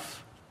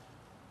life,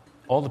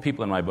 all the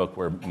people in my book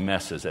were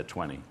messes at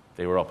 20.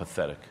 They were all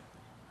pathetic.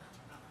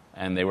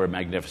 And they were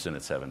magnificent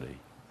at 70.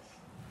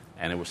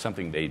 And it was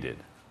something they did.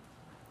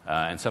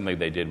 And something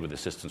they did with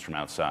assistance from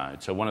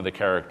outside. So one of the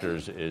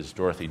characters is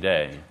Dorothy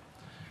Day.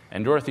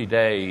 And Dorothy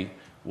Day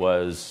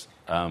was,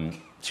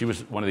 she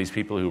was one of these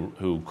people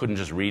who couldn't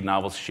just read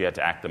novels, she had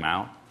to act them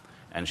out.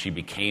 And she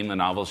became the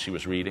novels she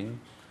was reading.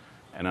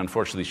 And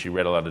unfortunately, she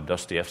read a lot of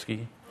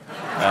Dostoevsky.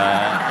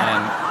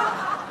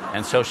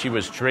 And so she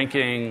was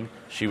drinking,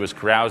 she was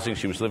carousing,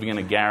 she was living in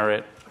a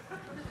garret.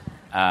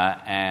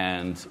 Her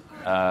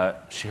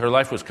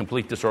life was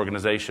complete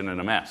disorganization and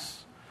a mess.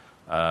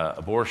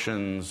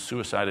 Abortions,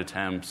 suicide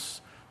attempts.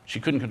 She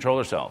couldn't control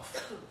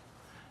herself.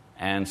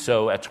 And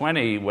so at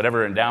 20,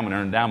 whatever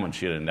endowment,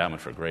 she had an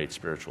endowment for great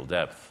spiritual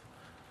depth.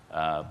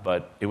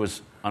 But it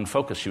was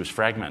unfocused. She was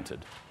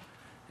fragmented.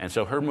 And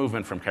so her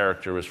movement from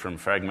character was from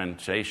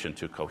fragmentation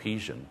to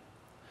cohesion.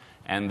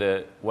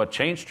 And what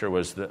changed her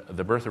was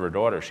the birth of her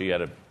daughter. She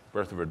had a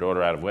birth of her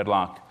daughter out of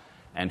wedlock.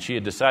 And she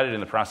had decided in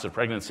the process of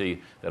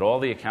pregnancy that all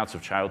the accounts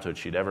of childhood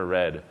she'd ever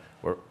read,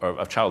 or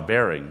of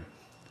childbearing,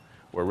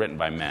 were written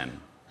by men.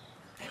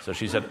 So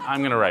she said,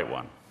 I'm going to write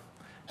one.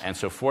 And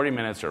so 40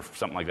 minutes or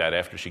something like that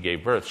after she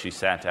gave birth, she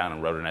sat down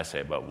and wrote an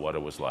essay about what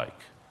it was like.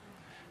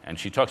 And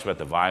she talks about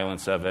the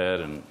violence of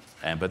it.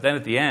 But then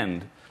at the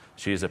end,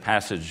 she has a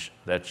passage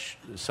that's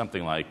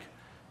something like,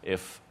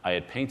 if I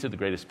had painted the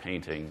greatest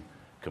painting,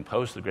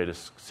 composed the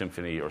greatest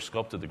symphony, or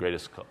sculpted the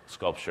greatest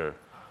sculpture,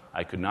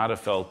 I could not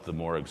have felt the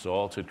more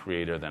exalted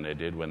creator than I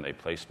did when they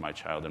placed my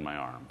child in my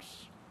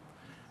arms.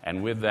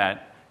 And with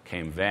that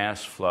came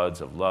vast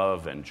floods of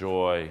love and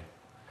joy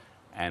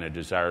and a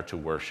desire to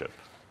worship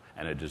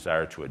and a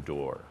desire to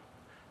adore.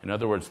 In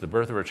other words, the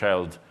birth of her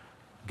child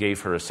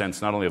gave her a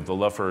sense not only of the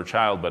love for her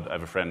child, but I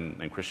have a friend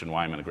named Christian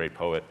Wyman, a great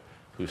poet,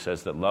 who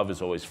says that love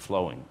is always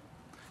flowing.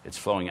 It's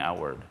flowing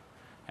outward.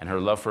 And her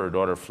love for her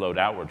daughter flowed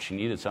outward. She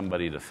needed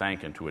somebody to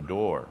thank and to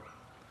adore.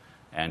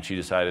 And she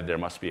decided there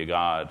must be a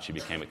God. She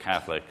became a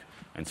Catholic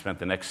and spent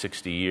the next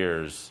 60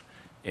 years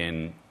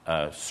in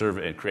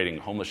creating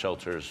homeless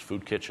shelters,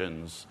 food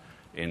kitchens,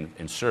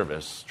 in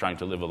service, trying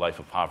to live a life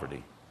of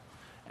poverty.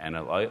 And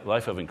a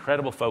life of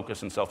incredible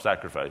focus and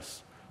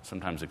self-sacrifice,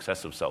 sometimes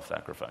excessive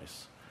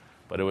self-sacrifice.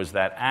 But it was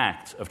that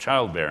act of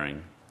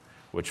childbearing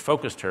which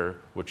focused her,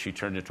 which she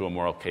turned into a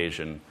moral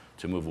occasion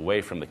to move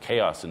away from the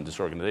chaos and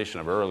disorganization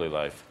of her early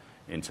life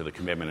into the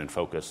commitment and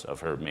focus of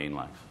her main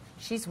life.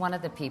 She's one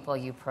of the people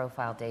you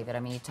profile, David. I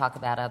mean, you talk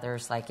about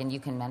others, and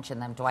you can mention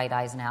them, Dwight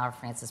Eisenhower,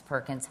 Francis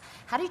Perkins.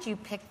 How did you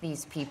pick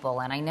these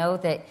people? And I know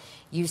that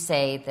you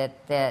say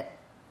that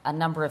a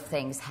number of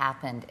things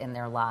happened in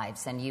their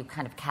lives, and you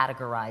kind of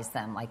categorize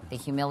them, like the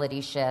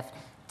humility shift,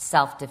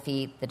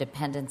 self-defeat, the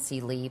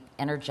dependency leap,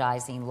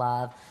 energizing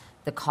love,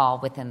 the call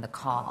within the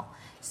call.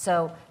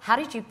 So how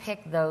did you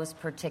pick those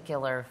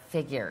particular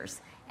figures?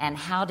 And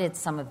how did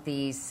some of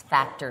these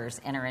factors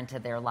enter into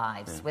their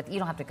lives? You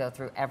don't have to go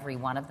through every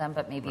one of them,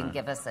 but maybe you can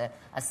give us a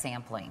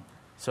sampling.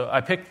 So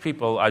I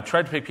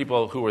tried to pick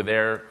people who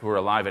were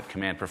alive at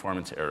command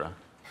performance era.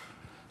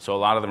 So a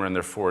lot of them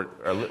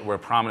were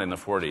prominent in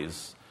the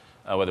 40s,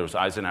 whether it was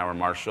Eisenhower,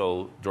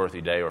 Marshall,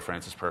 Dorothy Day, or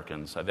Francis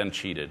Perkins. I then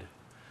cheated.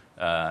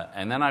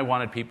 And then I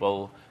wanted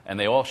people, and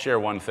they all share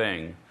one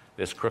thing,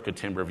 this crooked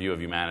timber view of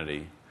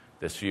humanity,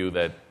 this view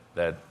that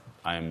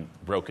I'm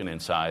broken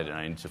inside and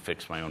I need to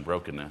fix my own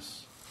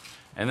brokenness.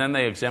 And then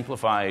they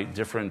exemplify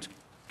different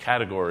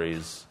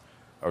categories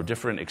or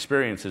different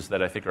experiences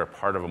that I think are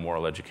part of a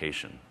moral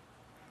education.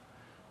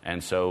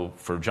 And so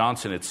for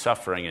Johnson, it's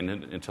suffering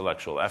and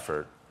intellectual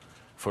effort.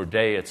 For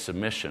Day, it's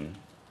submission.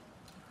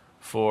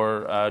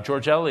 For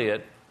George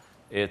Eliot,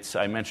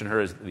 I mentioned her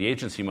as the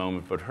agency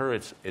moment, but her,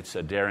 it's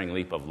a daring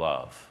leap of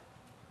love.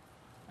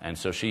 And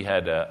so she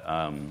had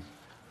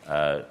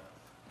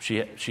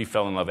she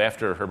fell in love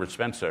after Herbert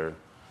Spencer.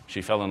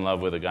 She fell in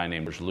love with a guy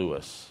named George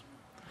Lewis.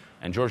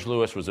 And George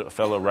Lewis was a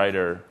fellow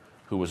writer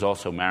who was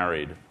also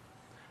married,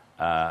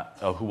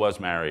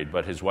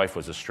 but his wife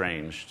was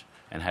estranged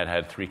and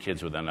had 3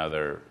 kids with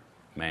another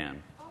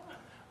man.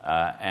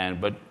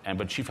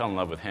 But she fell in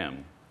love with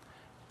him.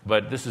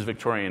 But this is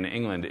Victorian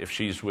England. If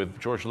she's with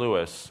George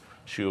Lewis,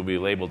 she will be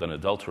labeled an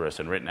adulteress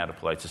and written out of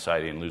polite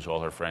society and lose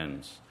all her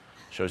friends.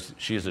 So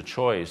she has a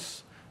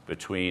choice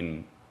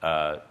between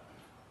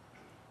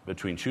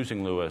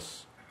choosing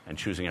Lewis and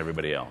choosing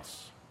everybody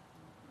else.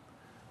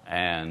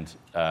 And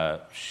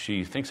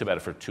she thinks about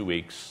it for 2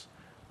 weeks,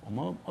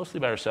 mostly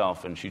by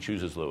herself, and she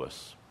chooses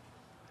Lewis.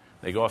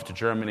 They go off to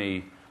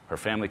Germany. Her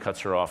family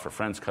cuts her off. Her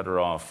friends cut her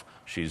off.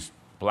 She's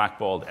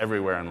blackballed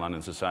everywhere in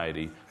London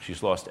society.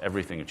 She's lost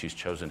everything, and she's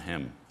chosen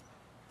him.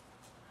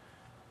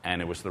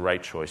 And it was the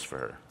right choice for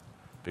her,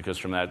 because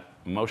from that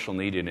emotional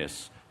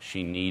neediness,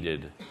 she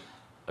needed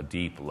a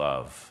deep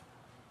love,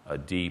 a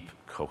deep,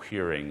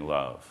 cohering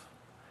love.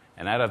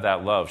 And out of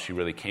that love, she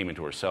really came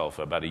into herself.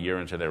 About a year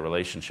into their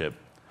relationship,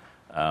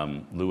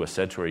 Lewis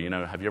said to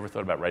her, have you ever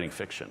thought about writing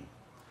fiction?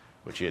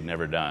 Which he had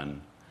never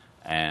done.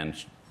 And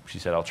she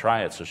said, I'll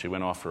try it. So she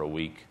went off for a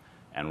week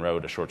and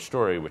wrote a short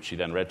story, which she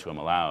then read to him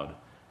aloud.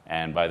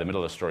 And by the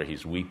middle of the story,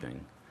 he's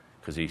weeping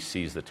because he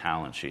sees the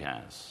talent she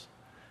has.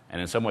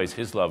 And in some ways,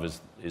 his love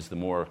is the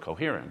more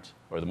coherent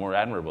or the more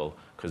admirable,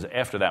 because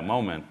after that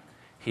moment,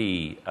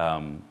 he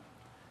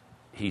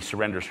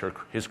surrenders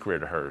his career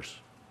to hers.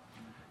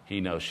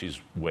 He knows she's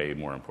way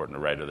more important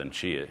a writer than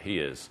he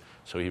is.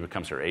 So he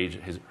becomes her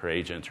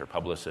agent, her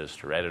publicist,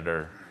 her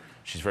editor.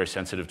 She's very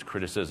sensitive to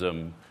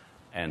criticism.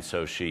 And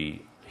so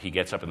he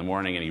gets up in the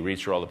morning and he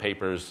reads through all the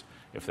papers.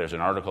 If there's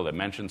an article that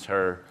mentions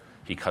her,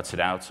 he cuts it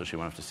out so she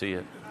won't have to see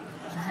it.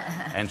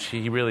 And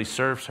he really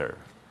serves her.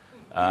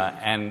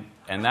 And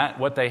that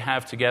what they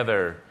have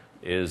together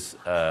is,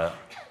 not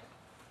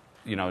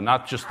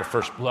just the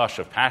first blush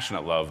of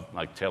passionate love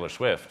like Taylor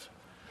Swift,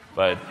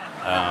 but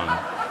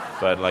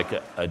like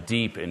a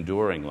deep,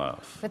 enduring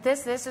love. But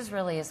this is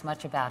really as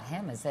much about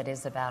him as it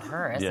is about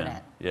her, isn't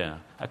it? Yeah.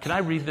 Can I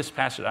read this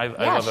passage? I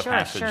love a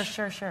passage.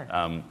 Sure.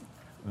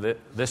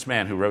 This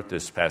man who wrote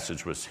this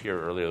passage was here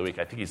earlier the week.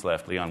 I think he's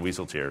left, Leon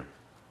Wieseltier.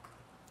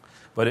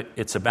 But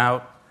it's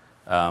about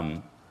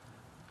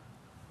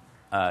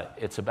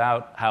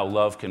how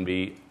love can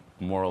be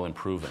moral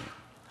improving.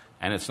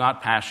 And it's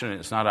not passionate,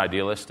 it's not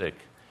idealistic.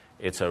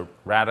 It's a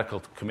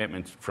radical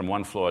commitment from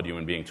one flawed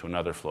human being to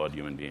another flawed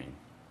human being.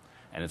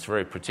 And it's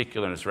very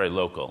particular and it's very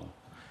local.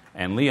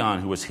 And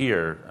Leon, who was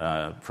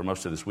here for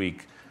most of this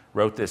week,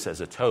 wrote this as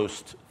a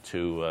toast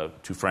to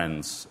 2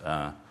 friends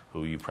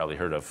who you probably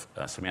heard of,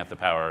 Samantha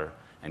Power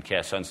and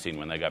Cass Sunstein,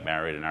 when they got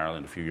married in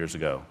Ireland a few years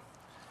ago.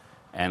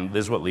 And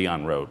this is what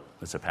Leon wrote.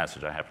 It's a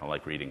passage I happen to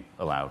like reading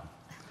aloud.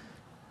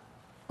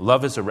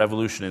 Love is a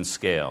revolution in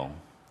scale,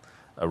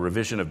 a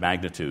revision of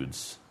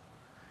magnitudes.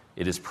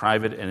 It is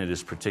private and it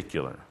is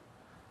particular.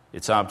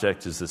 Its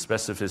object is the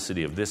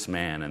specificity of this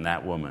man and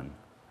that woman,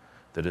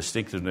 the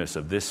distinctiveness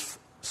of this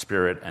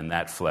spirit and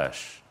that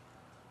flesh.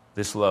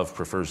 This love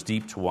prefers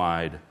deep to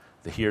wide,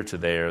 the here to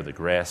there, the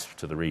grasp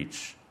to the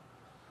reach.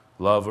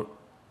 Love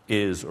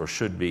is or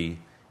should be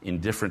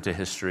indifferent to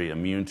history,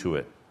 immune to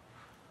it,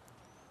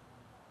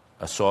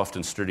 a soft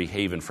and sturdy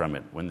haven from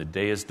it. When the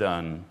day is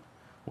done,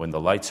 when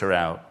the lights are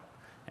out,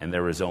 and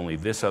there is only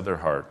this other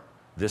heart,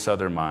 this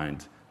other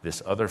mind,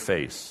 this other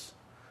face,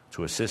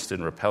 to assist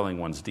in repelling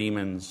one's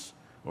demons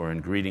or in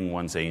greeting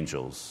one's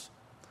angels.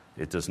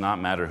 It does not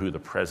matter who the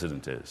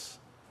president is.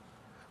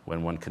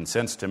 When one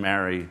consents to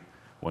marry,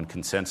 one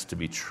consents to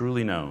be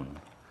truly known,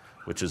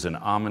 which is an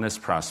ominous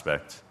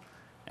prospect,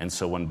 and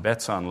so one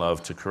bets on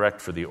love to correct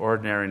for the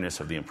ordinariness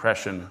of the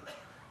impression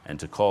and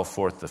to call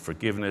forth the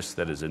forgiveness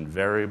that is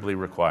invariably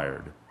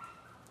required.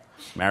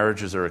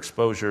 Marriages are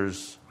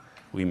exposures.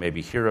 We may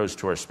be heroes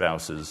to our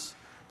spouses,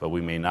 but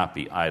we may not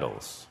be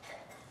idols.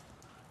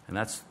 And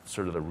that's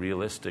sort of the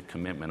realistic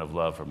commitment of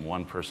love from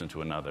one person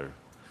to another.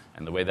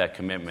 And the way that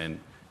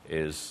commitment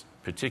is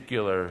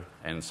particular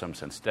and in some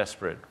sense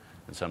desperate,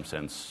 in some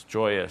sense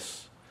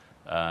joyous.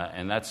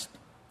 And that's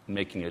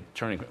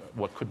turning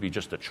what could be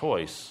just a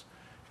choice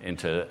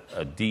into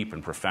a deep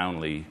and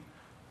profoundly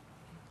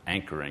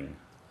anchoring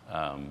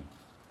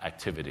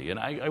activity. And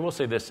I will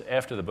say this,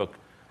 after the book,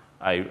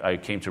 I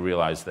came to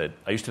realize that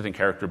I used to think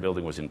character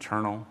building was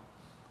internal,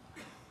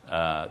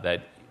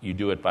 that you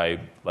do it by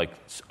like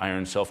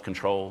iron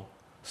self-control,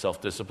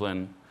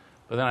 self-discipline.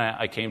 But then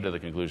I came to the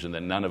conclusion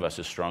that none of us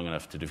is strong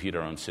enough to defeat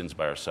our own sins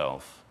by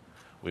ourselves.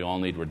 We all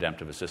need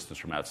redemptive assistance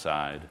from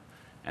outside.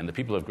 And the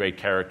people of great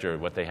character,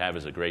 what they have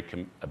is a great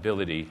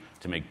ability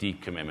to make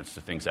deep commitments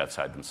to things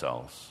outside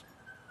themselves.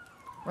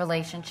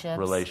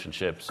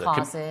 Relationships,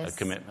 a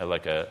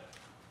commitment,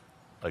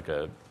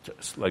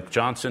 like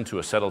Johnson to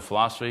a settled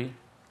philosophy,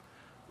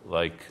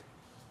 like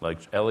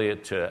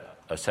Eliot to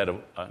a set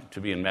of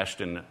to be enmeshed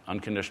in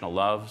unconditional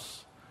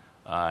loves.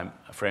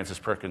 Francis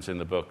Perkins in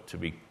the book to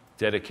be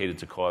dedicated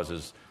to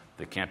causes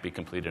that can't be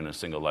completed in a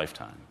single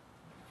lifetime,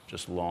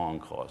 just long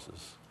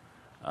causes,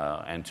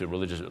 and to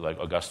religious, like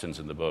Augustine's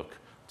in the book,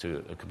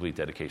 to a complete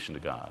dedication to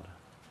God.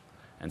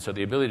 And so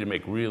the ability to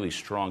make really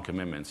strong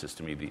commitments is,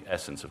 to me, the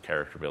essence of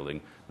character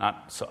building,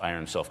 not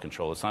iron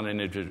self-control. It's not an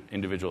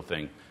individual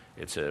thing.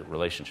 It's a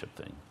relationship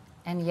thing.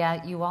 And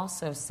yet you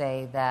also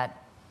say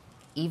that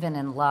even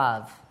in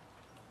love,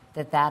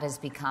 that has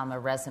become a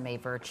resume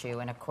virtue.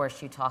 And, of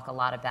course, you talk a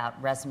lot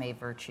about resume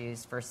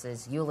virtues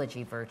versus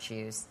eulogy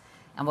virtues.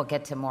 And we'll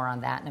get to more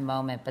on that in a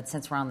moment. But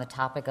since we're on the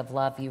topic of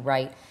love, you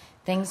write,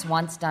 things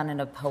once done in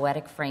a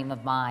poetic frame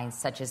of mind,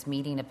 such as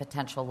meeting a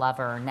potential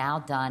lover, are now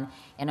done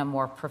in a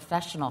more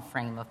professional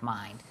frame of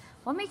mind.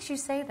 What makes you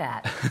say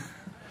that?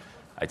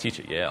 I teach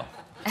at Yale.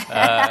 Okay.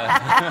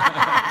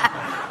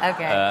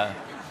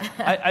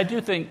 I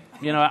do think,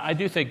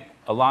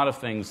 a lot of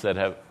things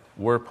that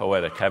were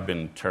poetic have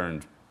been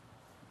turned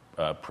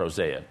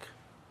prosaic.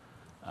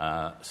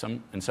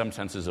 In some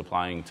senses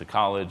applying to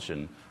college,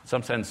 and in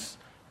some sense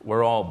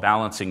we're all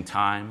balancing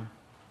time.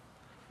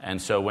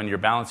 And so when you're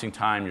balancing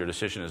time, your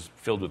decision is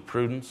filled with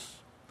prudence.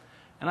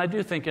 And I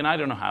do think, and I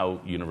don't know how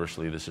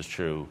universally this is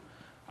true,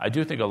 I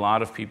do think a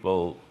lot of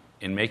people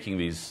in making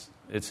these,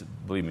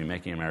 believe me,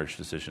 making a marriage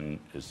decision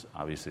is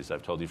obviously, as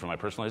I've told you from my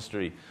personal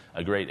history,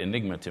 a great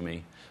enigma to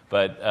me.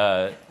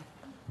 But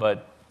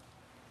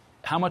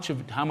how much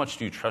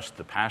do you trust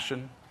the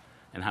passion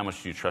and how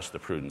much do you trust the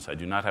prudence? I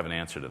do not have an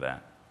answer to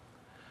that.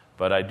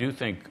 But I do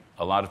think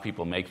a lot of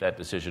people make that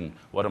decision,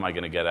 what am I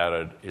going to get out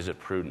of it? Is it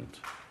prudent?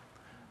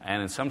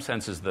 And in some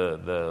senses,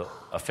 the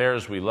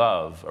affairs we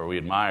love or we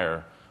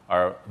admire,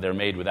 they're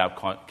made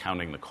without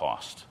counting the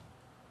cost.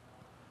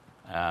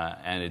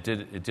 And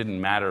it didn't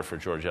matter for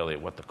George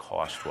Eliot what the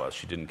cost was.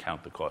 She didn't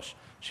count the cost.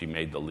 She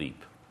made the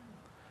leap.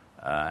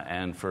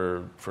 And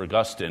for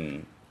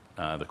Augustine,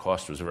 the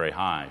cost was very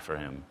high for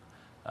him.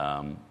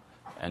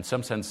 In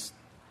some sense,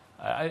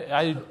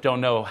 I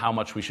don't know how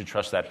much we should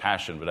trust that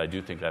passion, but I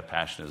do think that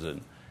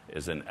passion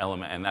is an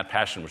element, and that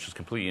passion, which is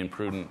completely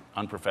imprudent,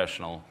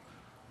 unprofessional,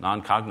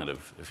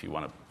 non-cognitive, if you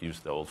want to use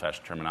the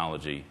old-fashioned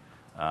terminology,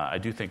 I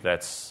do think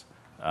that's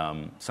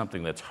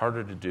something that's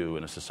harder to do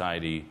in a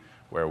society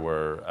where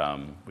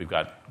we've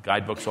got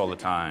guidebooks all the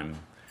time,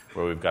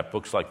 where we've got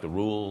books like The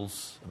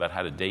Rules about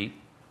how to date,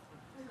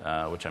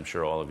 which I'm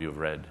sure all of you have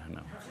read,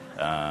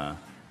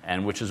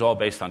 and which is all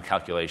based on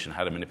calculation,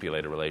 how to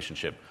manipulate a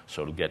relationship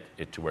so to get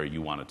it to where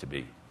you want it to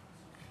be.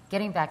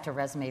 Getting back to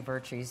resume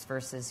virtues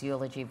versus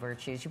eulogy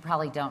virtues, you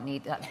probably don't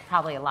need,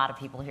 probably a lot of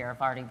people here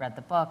have already read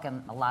the book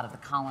and a lot of the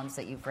columns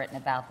that you've written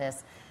about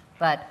this,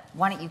 but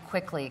why don't you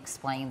quickly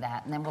explain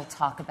that, and then we'll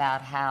talk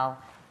about how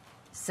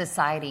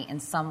society in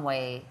some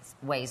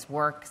ways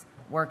works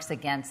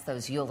against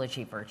those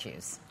eulogy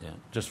virtues. Yeah.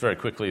 Just very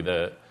quickly,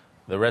 the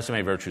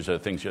resume virtues are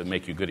the things that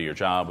make you good at your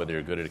job, whether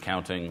you're good at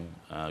accounting,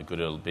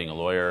 good at being a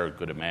lawyer,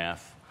 good at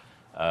math.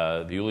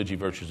 The eulogy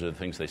virtues are the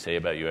things they say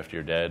about you after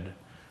you're dead,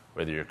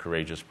 whether you're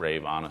courageous,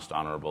 brave, honest,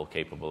 honorable,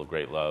 capable of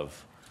great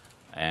love.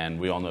 And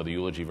we all know the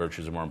eulogy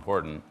virtues are more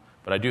important.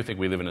 But I do think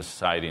we live in a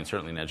society, and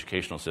certainly an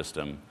educational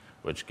system,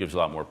 which gives a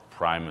lot more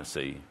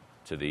primacy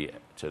to the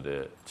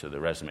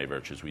resume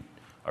virtues.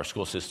 Our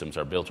school systems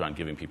are built around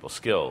giving people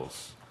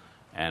skills.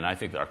 And I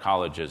think that our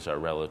colleges are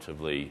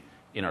relatively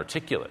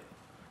inarticulate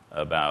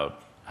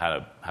about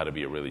how to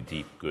be a really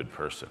deep, good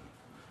person.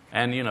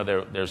 And,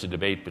 there's a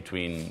debate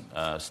between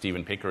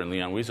Steven Pinker and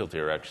Leon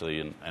Wieseltier,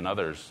 actually, and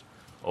others,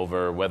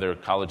 over whether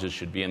colleges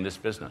should be in this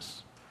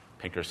business.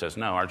 Pinker says,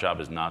 no, our job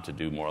is not to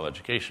do moral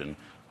education.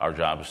 Our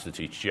job is to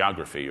teach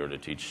geography or to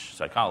teach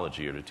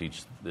psychology or to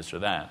teach this or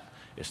that.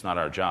 It's not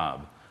our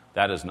job.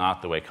 That is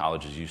not the way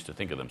colleges used to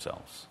think of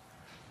themselves.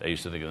 They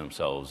used to think of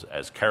themselves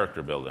as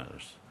character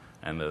builders.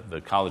 And the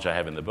college I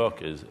have in the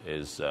book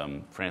is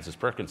Francis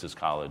Perkins'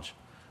 college,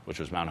 which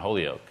was Mount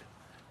Holyoke,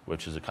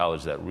 which is a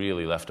college that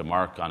really left a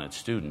mark on its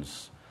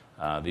students.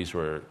 These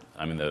were,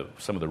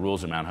 some of the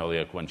rules in Mount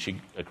Holyoke. When she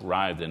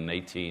arrived in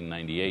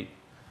 1898,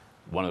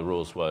 one of the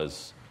rules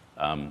was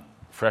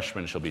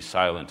freshmen shall be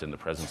silent in the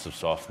presence of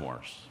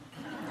sophomores.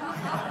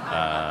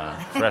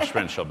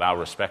 Freshmen shall bow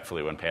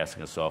respectfully when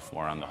passing a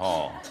sophomore on the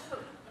hall.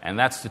 And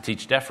that's to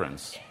teach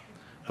deference.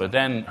 But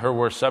then her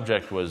worst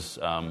subject was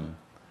I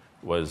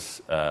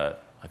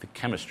think,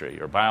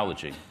 chemistry or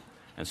biology.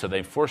 And so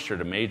they forced her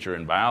to major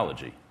in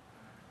biology.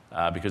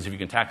 Because if you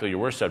can tackle your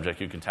worst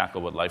subject, you can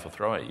tackle what life will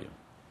throw at you.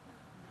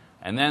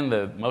 And then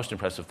the most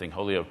impressive thing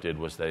Holyoke did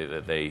was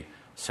they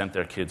sent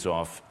their kids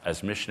off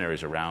as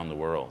missionaries around the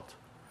world.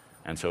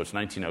 And so it's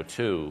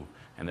 1902,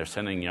 and they're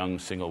sending young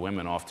single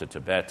women off to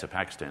Tibet, to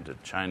Pakistan, to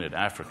China, to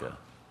Africa.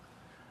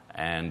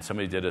 And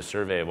somebody did a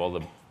survey of all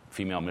the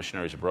female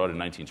missionaries abroad in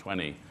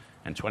 1920,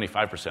 and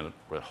 25%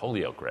 were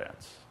Holyoke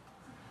grads.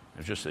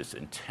 There's just this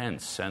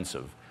intense sense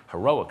of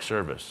heroic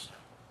service.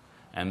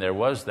 And there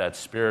was that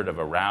spirit of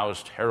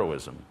aroused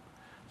heroism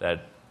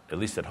that, at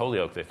least at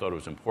Holyoke, they thought it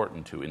was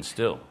important to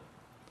instill.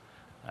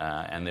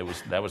 And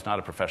that was not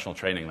a professional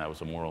training, that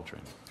was a moral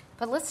training.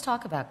 But let's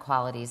talk about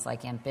qualities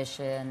like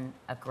ambition,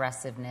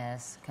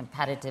 aggressiveness,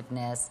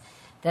 competitiveness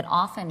that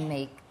often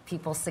make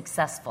people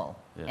successful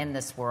in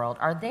this world.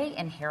 Are they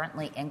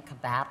inherently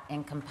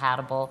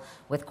incompatible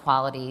with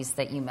qualities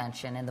that you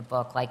mention in the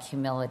book, like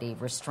humility,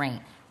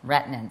 restraint,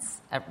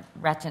 reticence,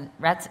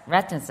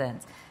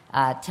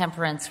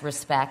 temperance,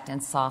 respect,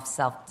 and soft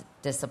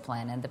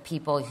self-discipline, and the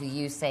people who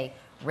you say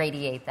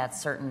radiate that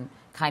certain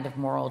kind of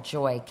moral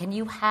joy? Can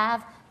you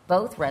have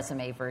both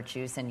resume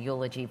virtues and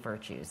eulogy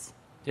virtues?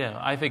 Yeah,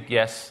 I think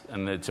yes,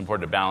 and it's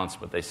important to balance,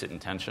 but they sit in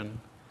tension.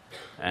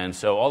 And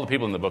so all the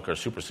people in the book are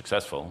super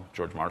successful.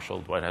 George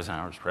Marshall, Dwight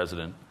Eisenhower's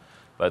president.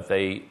 But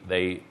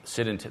they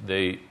sit in...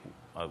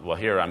 well,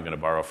 here I'm going to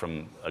borrow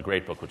from a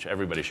great book which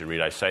everybody should read.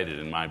 I cite it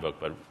in my book,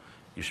 but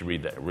you should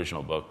read the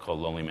original book called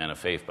Lonely Man of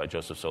Faith by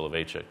Joseph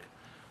Soloveitchik,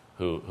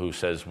 who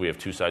says we have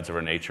two sides of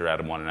our nature,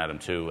 Adam 1 and Adam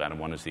 2. Adam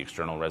 1 is the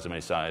external resume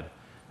side.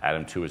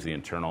 Adam 2 is the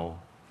internal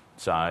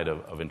side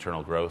of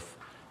internal growth.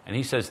 And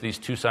he says these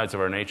two sides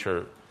of our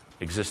nature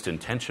exist in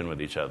tension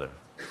with each other.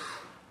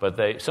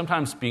 But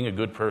sometimes being a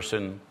good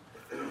person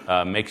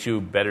makes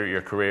you better at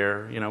your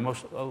career. You know,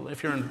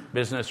 if you're in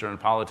business or in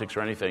politics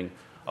or anything,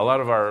 a lot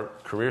of our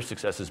career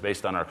success is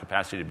based on our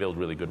capacity to build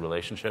really good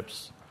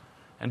relationships.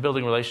 And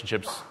building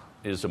relationships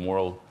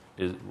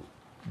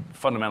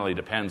fundamentally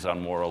depends on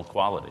moral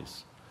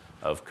qualities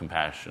of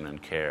compassion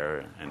and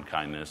care and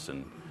kindness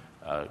and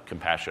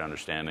compassion,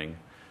 understanding.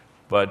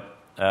 But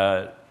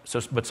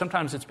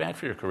sometimes it's bad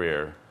for your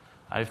career.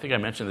 I think I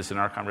mentioned this in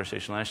our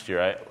conversation last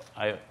year.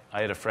 I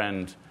had a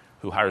friend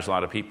who hires a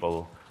lot of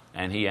people,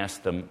 and he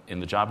asked them in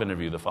the job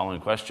interview the following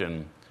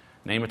question: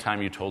 name a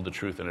time you told the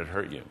truth and it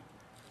hurt you.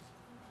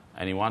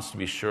 And he wants to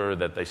be sure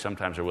that they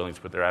sometimes are willing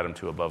to put their Adam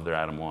 2 above their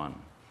Adam 1.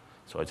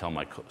 So I tell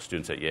my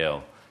students at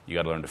Yale, you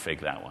got to learn to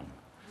fake that one.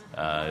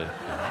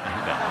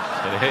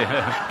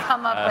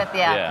 Come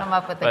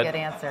up with a good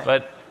answer.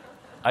 But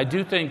I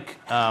do think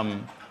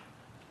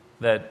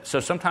that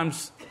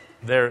sometimes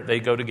they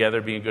go together.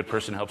 Being a good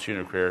person helps you in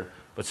your career,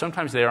 but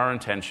sometimes they are in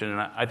tension.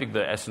 And I think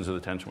the essence of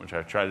the tension, which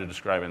I try to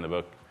describe in the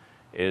book,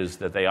 is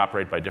that they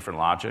operate by different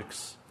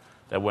logics.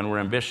 That when we're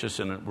ambitious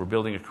and we're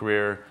building a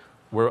career,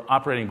 we're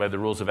operating by the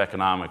rules of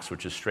economics,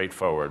 which is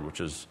straightforward, which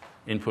is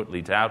input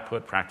leads to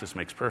output, practice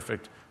makes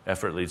perfect,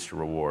 effort leads to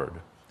reward.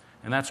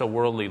 And that's a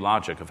worldly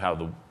logic of how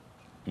the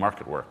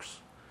market works.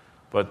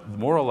 But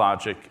moral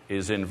logic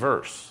is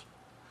inverse.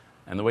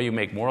 And the way you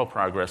make moral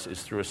progress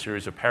is through a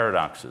series of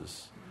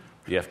paradoxes.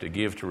 You have to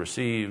give to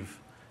receive.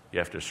 You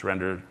have to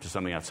surrender to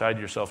something outside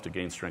yourself to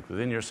gain strength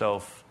within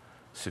yourself.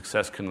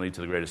 Success can lead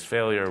to the greatest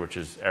failure, which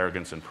is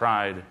arrogance and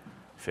pride.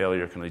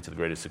 Failure can lead to the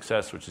greatest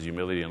success, which is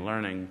humility and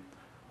learning.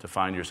 To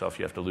find yourself,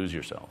 you have to lose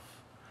yourself.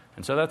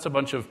 And so that's a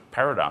bunch of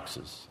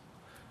paradoxes.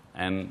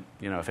 And,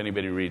 if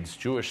anybody reads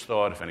Jewish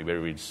thought, if anybody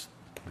reads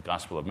the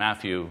Gospel of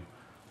Matthew,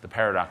 the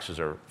paradoxes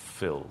are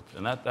filled.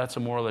 And that's a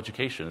moral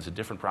education. It's a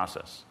different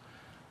process.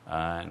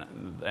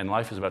 And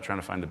life is about trying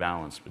to find a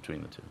balance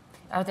between the two.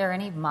 Are there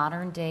any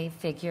modern-day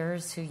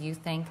figures who you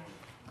think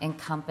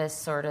encompass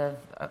sort of,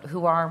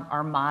 who are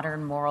our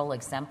modern moral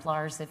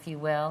exemplars, if you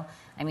will?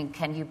 I mean,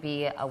 can you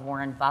be a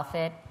Warren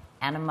Buffett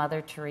and a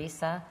Mother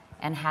Teresa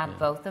and have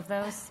both of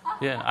those?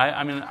 Yeah,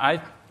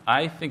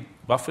 I think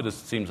Buffett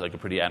seems like a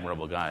pretty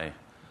admirable guy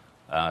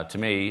to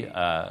me.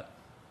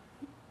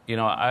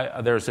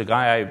 There's a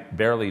guy I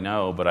barely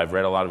know, but I've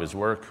read a lot of his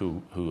work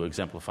who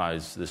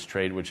exemplifies this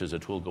trait, which is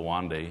Atul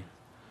Gawande,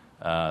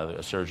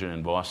 a surgeon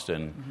in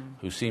Boston,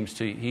 who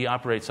he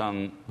operates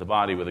on the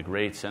body with a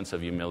great sense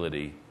of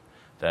humility,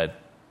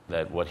 that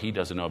what he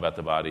doesn't know about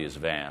the body is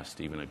vast,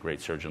 even a great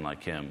surgeon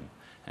like him.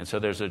 And so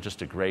there's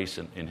just a grace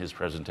in his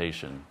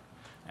presentation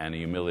and a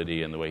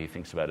humility in the way he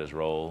thinks about his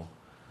role.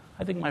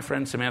 I think my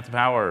friend Samantha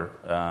Power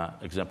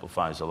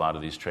exemplifies a lot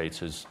of these traits.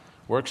 His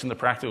works in the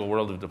practical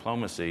world of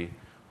diplomacy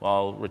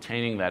while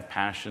retaining that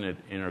passionate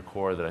inner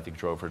core that I think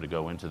drove her to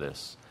go into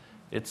this.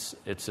 It's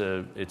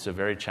a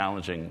very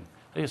challenging.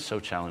 I think it's so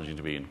challenging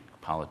to be in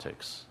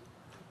politics.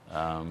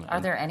 Are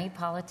there any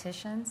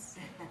politicians?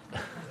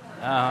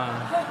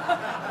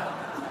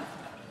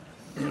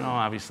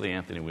 Obviously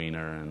Anthony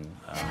Weiner and.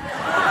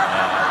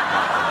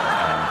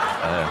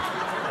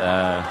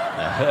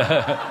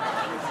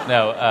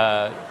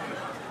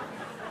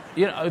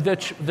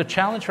 The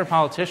challenge for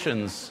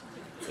politicians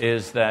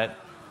is that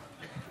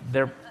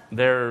they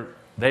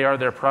are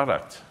their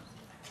product,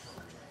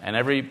 and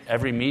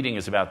every meeting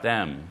is about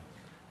them,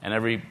 and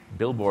every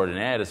billboard and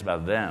ad is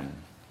about them.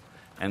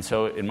 And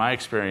so in my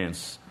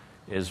experience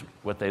is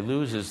what they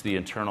lose is the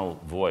internal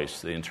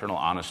voice, the internal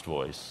honest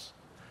voice.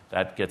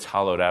 That gets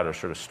hollowed out or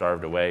sort of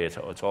starved away.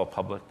 It's all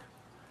public.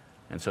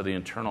 And so the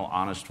internal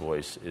honest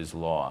voice is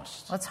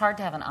lost. Well, it's hard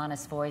to have an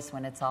honest voice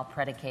when it's all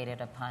predicated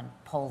upon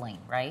polling,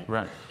 right?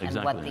 Right, exactly.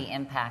 And what the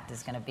impact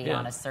is going to be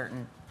on a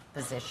certain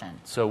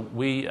position. So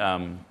we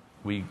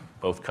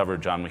both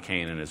covered John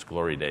McCain in his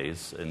glory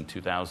days in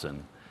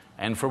 2000.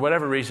 And for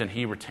whatever reason,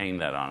 he retained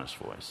that honest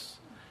voice.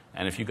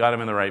 And if you got him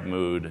in the right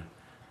mood,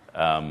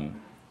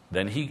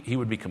 then he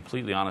would be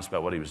completely honest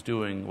about what he was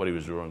doing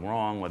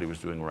wrong, what he was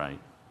doing right.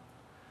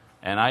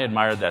 And I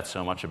admired that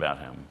so much about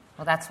him.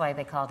 Well, that's why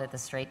they called it the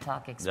Straight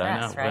Talk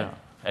Express, right? Yeah.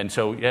 And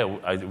so,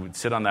 I would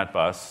sit on that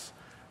bus,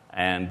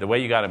 and the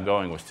way you got him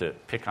going was to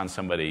pick on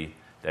somebody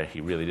that he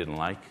really didn't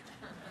like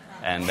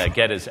and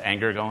get his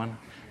anger going.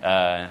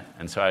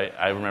 And so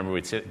I remember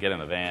we'd get in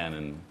the van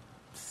and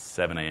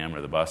 7 a.m.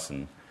 or the bus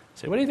and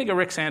say, "What do you think of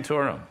Rick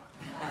Santorum?"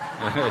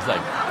 It was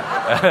like,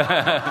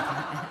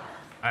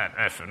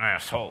 "That's an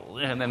asshole."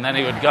 And then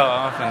he would go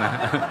off.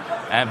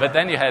 But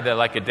then you had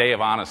like a day of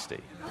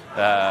honesty.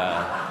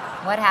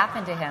 What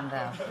happened to him,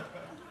 though?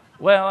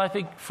 Well, I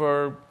think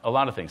for a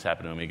lot of things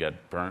happened to him. He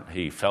got burnt.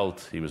 He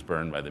felt he was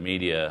burned by the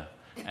media.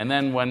 And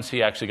then once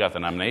he actually got the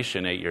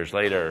nomination 8 years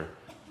later,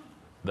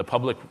 the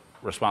public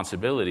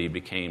responsibility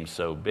became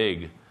so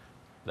big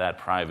that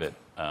private,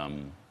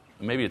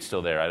 maybe it's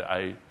still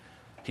there.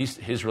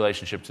 His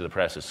relationship to the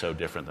press is so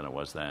different than it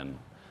was then.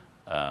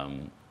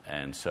 And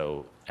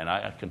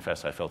I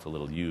confess I felt a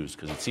little used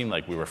because it seemed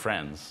like we were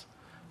friends,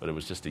 but it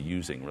was just a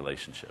using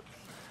relationship.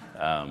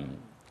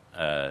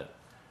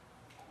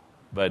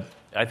 But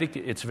I think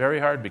it's very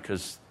hard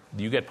because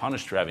you get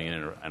punished for having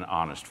an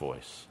honest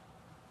voice.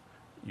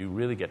 You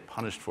really get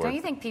punished for it. Don't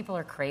you think people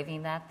are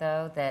craving that,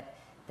 though? That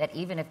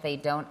even if they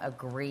don't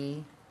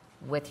agree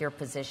with your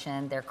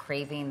position, they're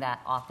craving that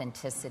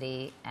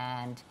authenticity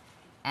and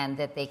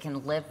that they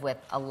can live with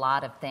a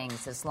lot of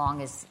things as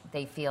long as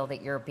they feel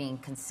that you're being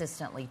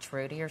consistently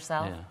true to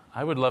yourself? Yeah.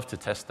 I would love to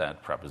test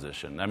that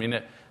proposition. I mean,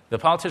 the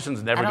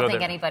politicians never go I don't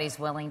think anybody's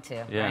willing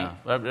to. Yeah.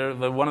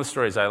 Right? One of the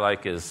stories I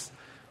like is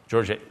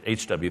George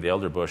H.W., the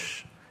elder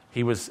Bush.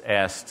 He was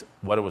asked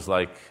what it was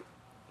like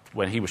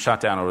when he was shot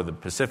down over the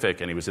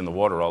Pacific and he was in the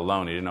water all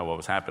alone. He didn't know what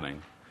was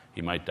happening.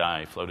 He might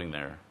die floating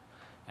there.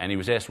 And he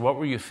was asked, what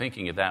were you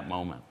thinking at that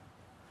moment?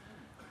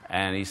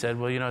 And he said,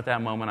 well, at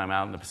that moment I'm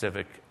out in the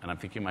Pacific and I'm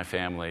thinking of my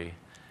family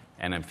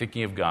and I'm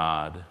thinking of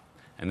God.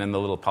 And then the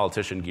little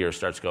politician gear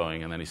starts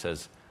going and then he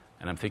says,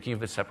 and I'm thinking of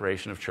the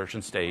separation of church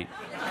and state.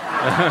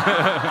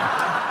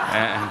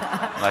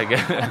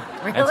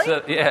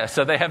 Really?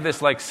 So they have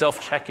this like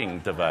self-checking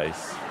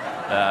device.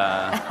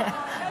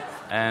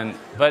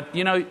 But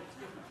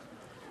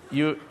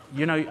you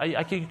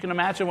can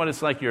imagine what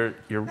it's like. You're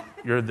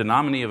the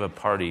nominee of a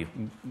party.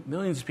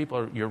 Millions of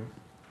people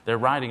they're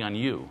riding on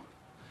you.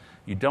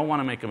 You don't want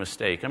to make a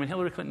mistake. I mean,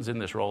 Hillary Clinton's in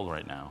this role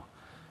right now,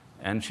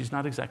 and she's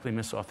not exactly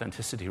Miss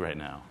Authenticity right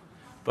now.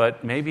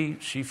 But maybe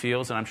she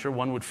feels, and I'm sure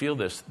one would feel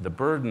this, the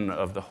burden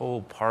of the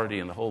whole party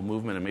and the whole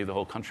movement and maybe the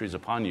whole country is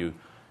upon you.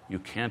 You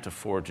can't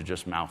afford to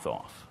just mouth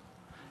off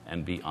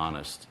and be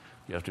honest.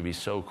 You have to be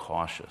so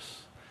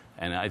cautious.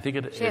 And I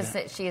think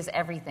she has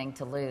everything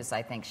to lose,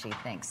 I think she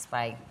thinks,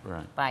 by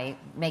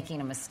making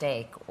a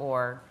mistake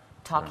or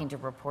talking to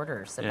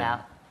reporters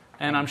about.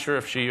 And I'm sure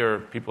if she or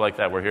people like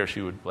that were here,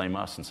 she would blame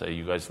us and say,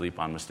 you guys leap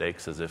on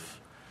mistakes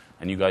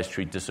and you guys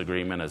treat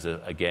disagreement as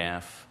a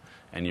gaffe,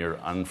 and you're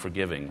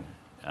unforgiving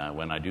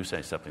when I do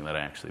say something that I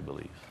actually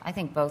believe. I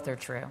think both are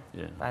true,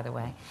 by the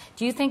way.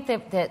 Do you think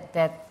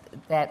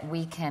that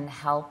we can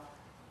help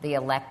the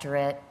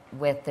electorate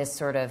with this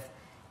sort of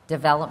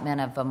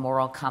development of a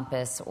moral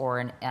compass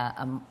or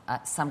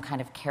some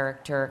kind of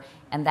character,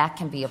 and that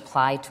can be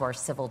applied to our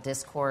civil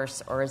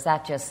discourse, or is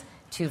that just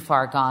too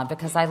far gone?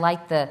 Because I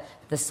like the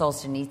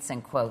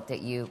Solzhenitsyn quote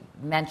that you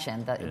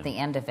mentioned, the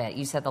end of it.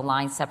 You said the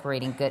line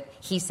separating good,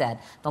 he said,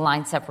 the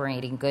line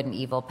separating good and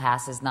evil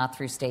passes not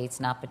through states,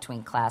 not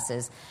between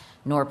classes,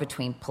 nor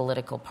between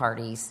political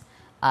parties,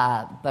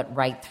 but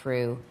right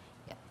through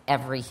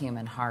every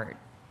human heart.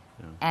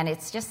 Yeah. And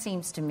it just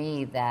seems to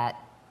me that,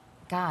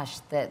 gosh,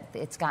 that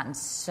it's gotten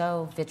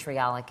so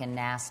vitriolic and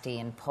nasty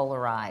and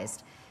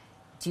polarized.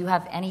 Do you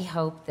have any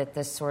hope that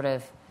this sort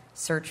of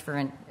search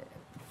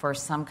for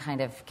some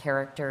kind of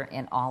character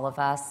in all of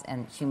us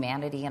and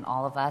humanity in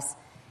all of us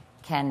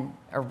can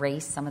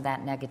erase some of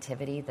that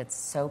negativity that's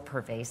so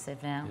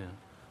pervasive now? Yeah,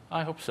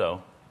 I hope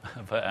so.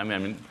 But I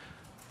mean,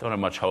 don't have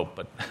much hope.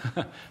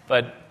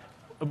 But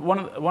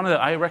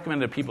I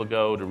recommend that people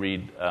go to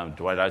read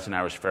Dwight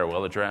Eisenhower's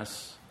farewell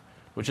address,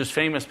 which is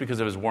famous because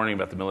of his warning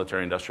about the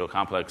military-industrial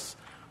complex.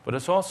 But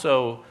it's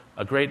also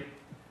a great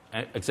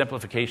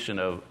exemplification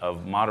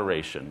of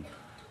moderation.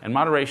 And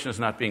moderation is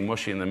not being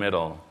mushy in the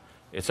middle.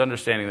 It's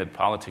understanding that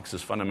politics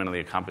is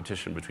fundamentally a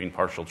competition between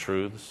partial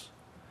truths,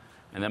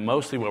 and that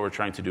mostly what we're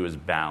trying to do is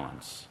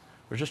balance.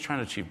 We're just trying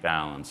to achieve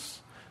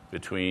balance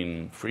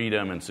between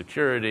freedom and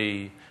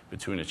security,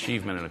 between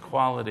achievement and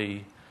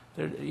equality,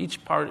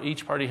 each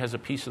party has a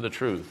piece of the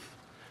truth,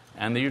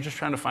 and you're just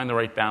trying to find the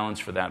right balance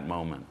for that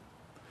moment.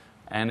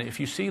 And if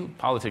you see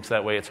politics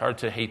that way, it's hard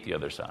to hate the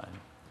other side.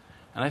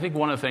 And I think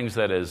one of the things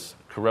that has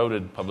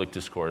corroded public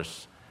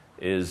discourse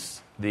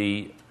is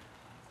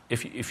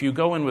if you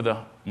go in with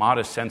a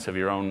modest sense of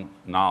your own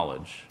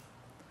knowledge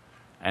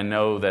and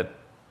know that,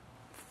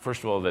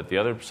 first of all, that the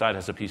other side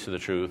has a piece of the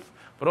truth,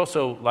 but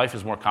also life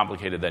is more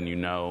complicated than you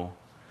know,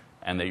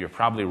 and that you're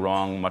probably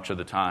wrong much of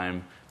the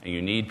time, and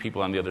you need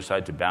people on the other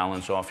side to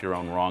balance off your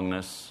own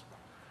wrongness,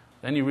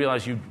 then you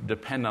realize you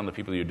depend on the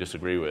people you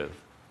disagree with.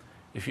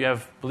 If you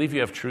believe you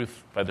have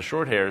truth by the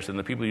short hairs, then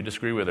the people you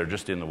disagree with are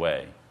just in the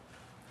way.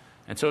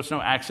 And so it's no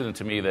accident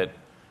to me that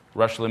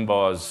Rush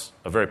Limbaugh is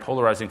a very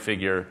polarizing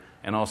figure,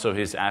 and also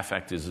his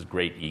affect is his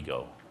great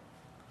ego,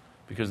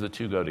 because the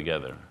two go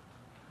together.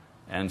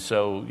 And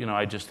so,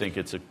 I just think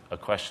it's a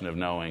question of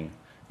knowing,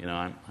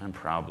 I'm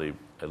probably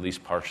at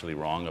least partially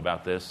wrong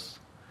about this,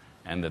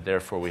 and that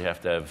therefore we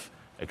have to have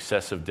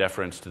excessive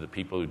deference to the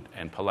people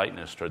and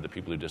politeness toward the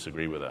people who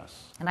disagree with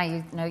us. And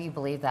I know you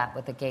believe that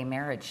with the gay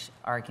marriage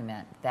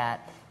argument,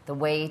 that the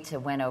way to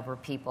win over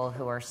people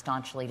who are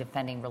staunchly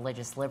defending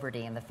religious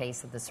liberty in the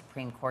face of the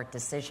Supreme Court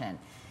decision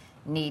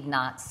need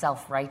not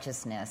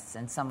self-righteousness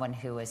and someone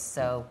who is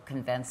so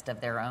convinced of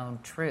their own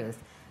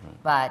truth,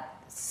 but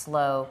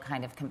slow,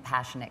 kind of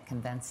compassionate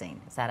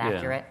convincing. Is that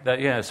accurate?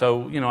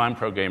 So, I'm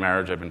pro-gay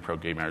marriage. I've been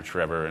pro-gay marriage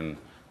forever, and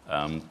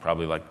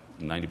probably like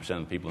 90% of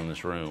the people in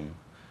this room.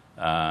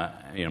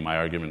 My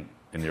argument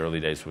in the early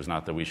days was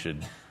not that we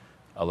should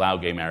allow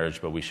gay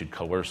marriage, but we should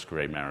coerce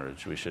gay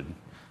marriage. We should,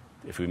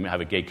 if we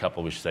have a gay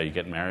couple, we should say, you're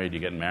getting married, you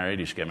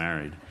should get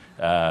married.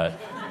 But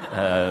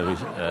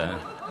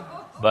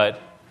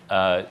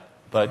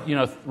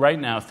right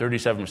now,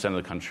 37% of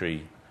the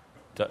country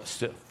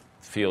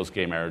feels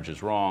gay marriage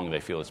is wrong.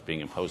 They feel it's being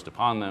imposed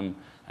upon them,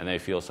 and they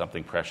feel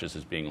something precious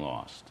is being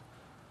lost.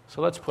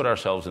 So let's put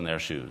ourselves in their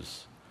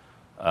shoes.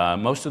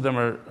 Most of them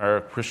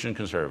are Christian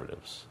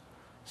conservatives.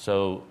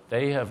 So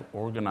they have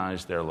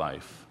organized their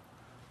life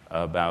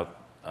about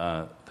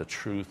the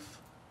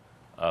truth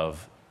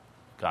of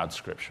God's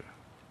Scripture.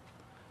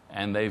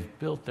 And they've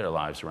built their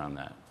lives around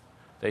that.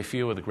 They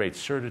feel with a great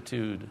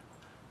certitude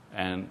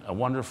and a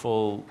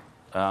wonderful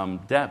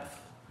depth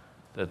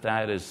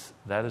that is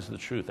the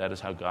truth. That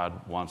is how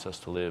God wants us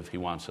to live. He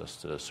wants us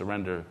to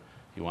surrender.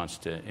 He wants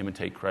to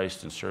imitate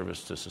Christ in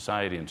service to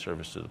society and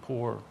service to the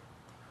poor.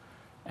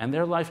 And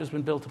their life has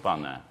been built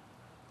upon that.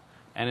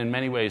 And in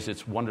many ways,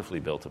 it's wonderfully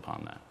built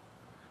upon that.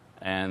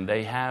 And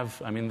they have,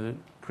 the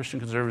Christian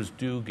conservatives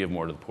do give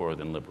more to the poor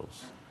than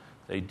liberals.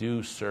 They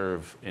do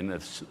serve in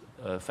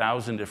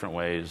 1,000 different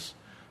ways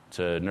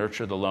to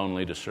nurture the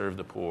lonely, to serve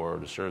the poor,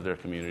 to serve their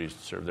communities,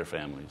 to serve their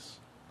families.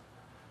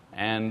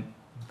 And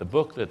the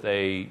book that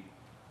they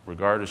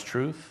regard as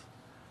truth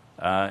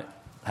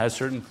has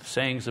certain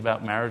sayings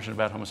about marriage and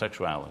about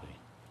homosexuality.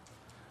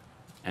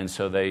 And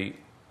so they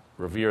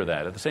revere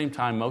that. At the same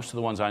time, most of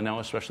the ones I know,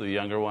 especially the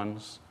younger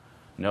ones,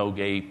 know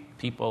gay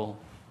people.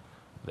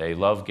 They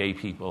love gay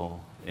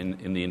people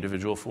in the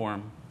individual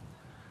form.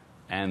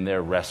 And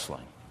they're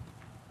wrestling.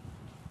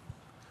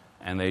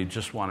 And they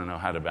just want to know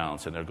how to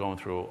balance it. They're going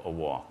through a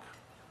walk.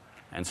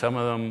 And some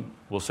of them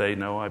will say,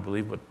 no, I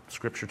believe what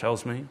Scripture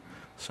tells me.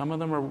 Some of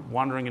them are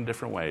wandering in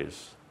different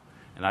ways.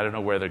 And I don't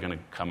know where they're going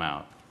to come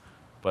out.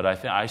 But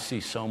I see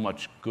so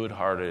much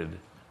good-hearted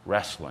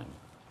wrestling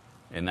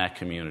in that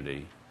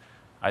community.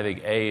 I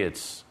think,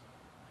 it's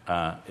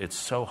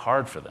so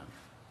hard for them.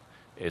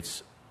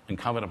 It's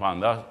incumbent upon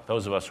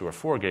those of us who are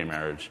for gay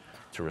marriage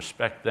to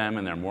respect them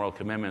and their moral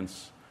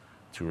commitments,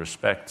 to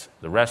respect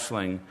the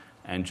wrestling,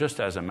 and just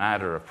as a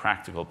matter of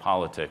practical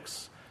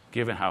politics,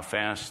 given how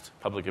fast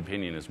public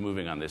opinion is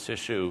moving on this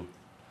issue,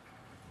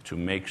 to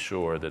make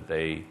sure that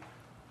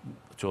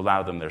to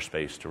allow them their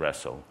space to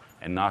wrestle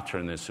and not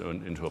turn this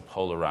into a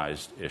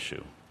polarized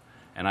issue.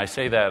 And I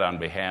say that on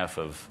behalf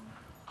of,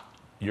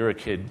 you're a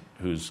kid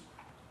who's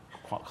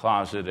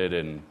closeted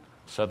in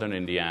southern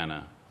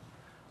Indiana,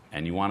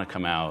 and you want to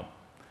come out.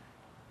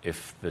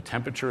 If the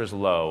temperature is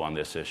low on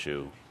this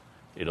issue,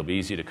 it'll be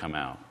easy to come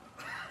out.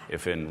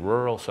 If in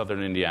rural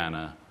southern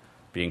Indiana,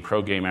 being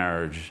pro-gay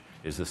marriage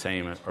is the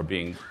same, or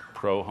being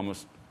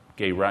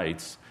pro-gay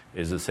rights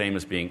is the same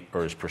as being,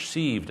 or is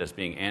perceived as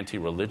being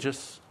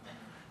anti-religious,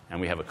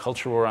 and we have a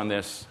culture war on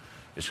this,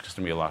 it's just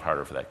going to be a lot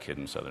harder for that kid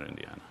in southern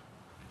Indiana.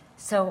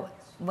 So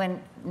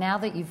now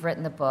that you've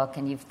written the book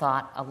and you've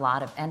thought a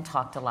lot and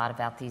talked a lot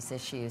about these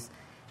issues,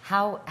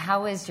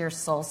 how is your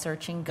soul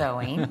searching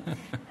going?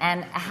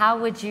 And how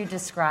would you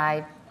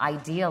describe,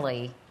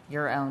 ideally,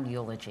 your own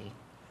eulogy?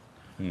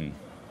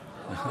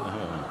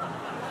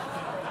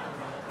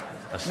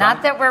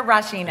 Not that we're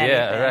rushing anything.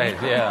 Yeah,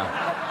 right,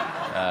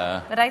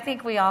 yeah. But I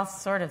think we all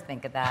sort of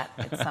think of that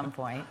at some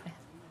point.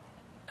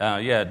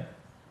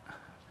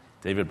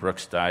 David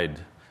Brooks died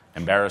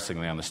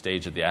embarrassingly on the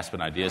stage at the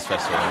Aspen Ideas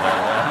Festival.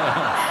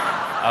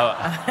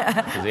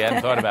 Because he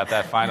hadn't thought about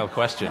that final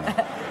question.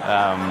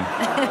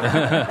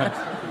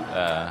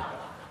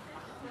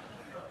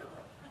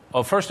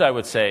 Well, first I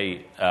would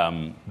say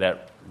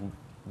that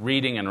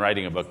reading and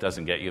writing a book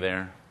doesn't get you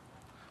there.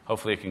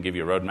 Hopefully it can give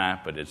you a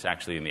roadmap, but it's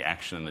actually in the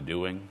action and the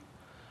doing.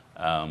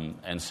 And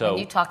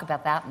you talk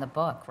about that in the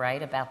book,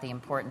 right? About the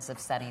importance of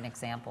setting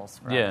examples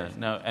for others.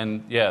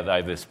 I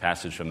have this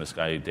passage from this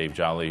guy, Dave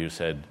Jolly, who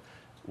said,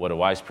 what a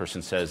wise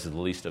person says is the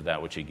least of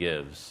that which he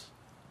gives.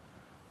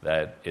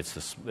 That it's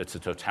the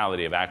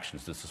totality of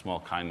actions. It's the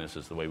small kindness,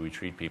 is the way we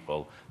treat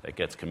people that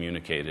gets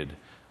communicated.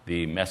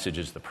 The message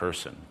is the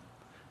person.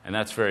 And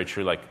that's very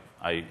true. Like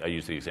I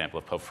use the example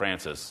of Pope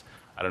Francis.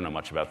 I don't know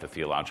much about the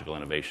theological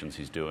innovations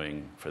he's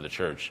doing for the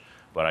church,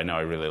 but I know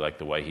I really like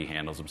the way he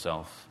handles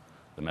himself.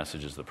 The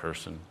message is the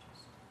person.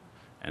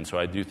 And so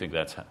I do think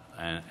that's,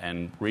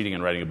 and reading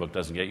and writing a book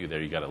doesn't get you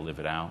there. You got to live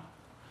it out.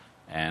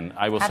 And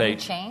I will say...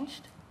 Have you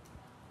changed?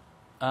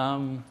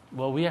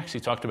 Well, we actually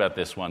talked about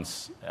this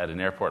once at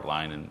an airport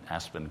line in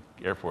Aspen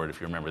Airport,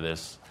 if you remember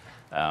this.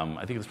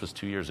 I think this was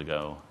 2 years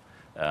ago.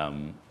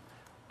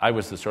 I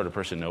was the sort of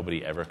person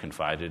nobody ever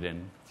confided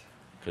in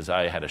because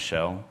I had a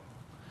shell.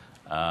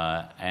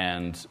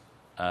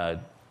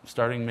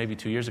 Starting maybe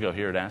 2 years ago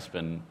here at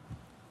Aspen,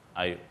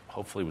 I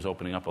hopefully was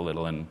opening up a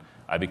little, and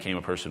I became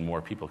a person more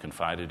people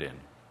confided in.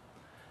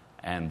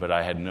 But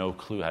I had no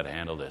clue how to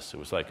handle this. It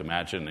was like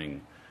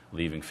imagining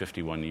leaving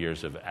 51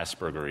 years of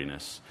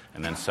Aspergeriness,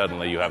 and then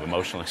suddenly you have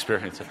emotional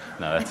experience.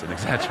 No, that's an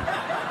exaggeration.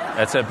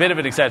 That's a bit of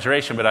an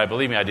exaggeration, but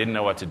believe me, I didn't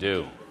know what to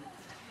do.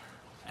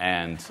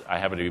 And I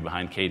happened to be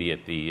behind Katie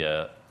at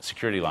the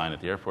security line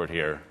at the airport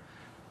here,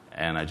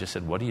 and I just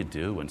said, what do you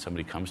do when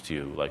somebody comes to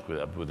you, like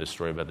with a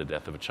story about the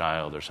death of a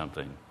child or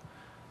something?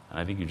 And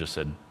I think you just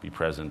said, be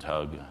present,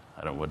 hug.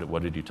 I don't.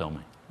 What did you tell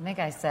me? I think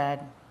I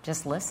said,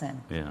 just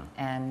listen. Yeah.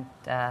 And,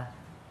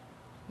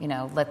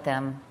 let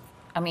them...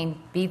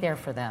 be there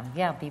for them.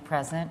 Yeah, be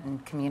present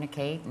and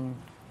communicate and,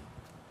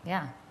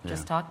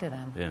 just talk to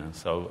them. Yeah,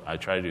 so I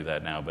try to do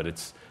that now.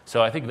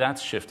 So I think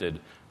that's shifted.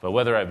 But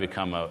whether I've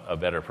become a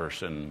better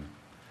person,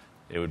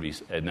 it would be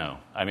no.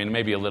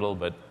 Maybe a little,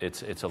 but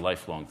it's a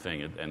lifelong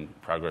thing,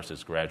 and progress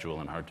is gradual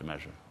and hard to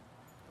measure.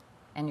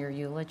 And your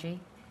eulogy?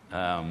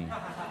 I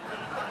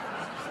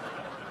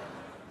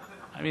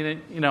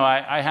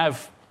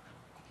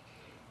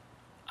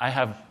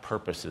have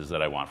purposes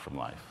that I want from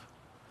life.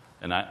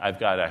 And I've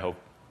got, I hope,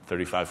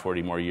 35,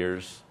 40 more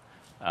years.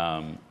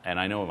 And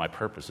I know what my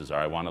purposes are.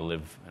 I want to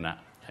live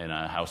in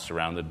a house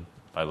surrounded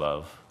by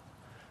love.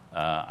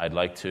 I'd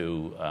like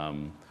to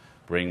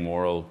bring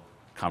moral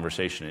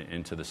conversation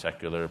into the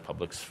secular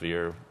public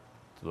sphere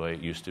the way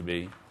it used to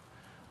be.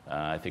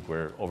 I think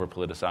we're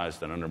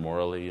over-politicized and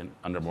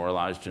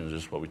under-moralized in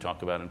just what we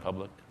talk about in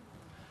public.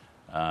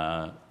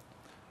 And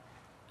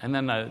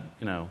then,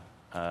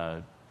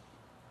 I'd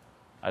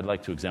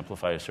like to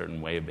exemplify a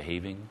certain way of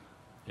behaving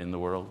in the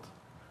world,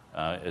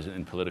 as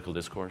in political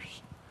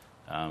discourse.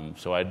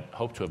 So I'd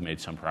hope to have made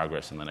some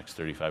progress in the next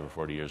 35 or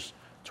 40 years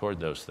toward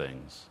those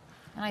things.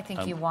 And I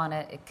think you want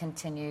to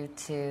continue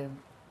to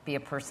be a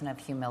person of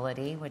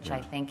humility, which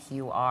I think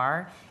you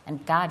are.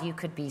 And God, you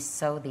could be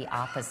so the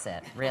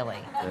opposite, really.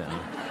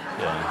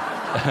 Yeah.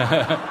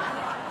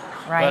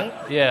 Right?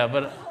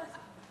 But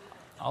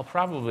I'll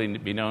probably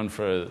be known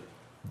for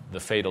the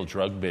fatal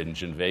drug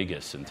binge in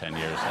Vegas in 10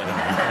 years.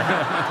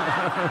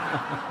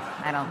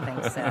 I don't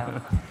think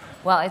so.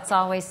 Well, it's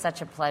always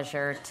such a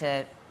pleasure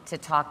to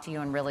talk to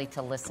you and really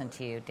to listen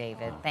to you,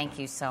 David. Thank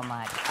you so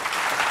much.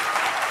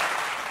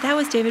 That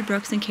was David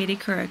Brooks and Katie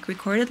Couric,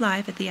 recorded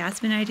live at the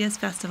Aspen Ideas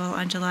Festival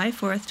on July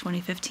 4th,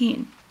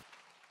 2015.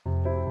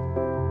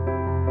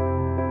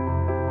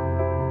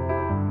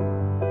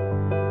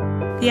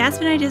 The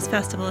Aspen Ideas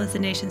Festival is the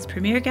nation's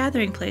premier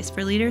gathering place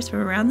for leaders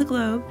from around the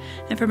globe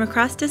and from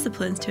across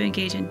disciplines to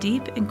engage in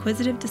deep,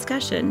 inquisitive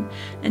discussion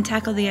and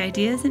tackle the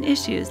ideas and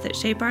issues that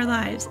shape our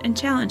lives and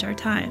challenge our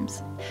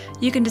times.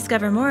 You can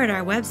discover more at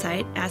our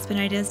website,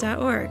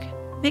 aspenideas.org.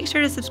 Make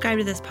sure to subscribe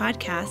to this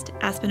podcast,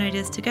 Aspen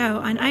Ideas to Go,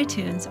 on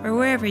iTunes or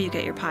wherever you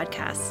get your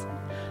podcasts.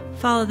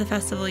 Follow the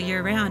festival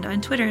year-round on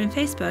Twitter and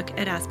Facebook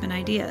at Aspen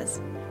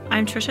Ideas.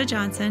 I'm Trisha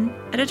Johnson,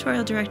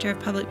 Editorial Director of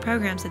Public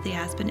Programs at the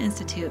Aspen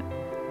Institute.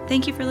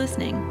 Thank you for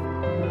listening.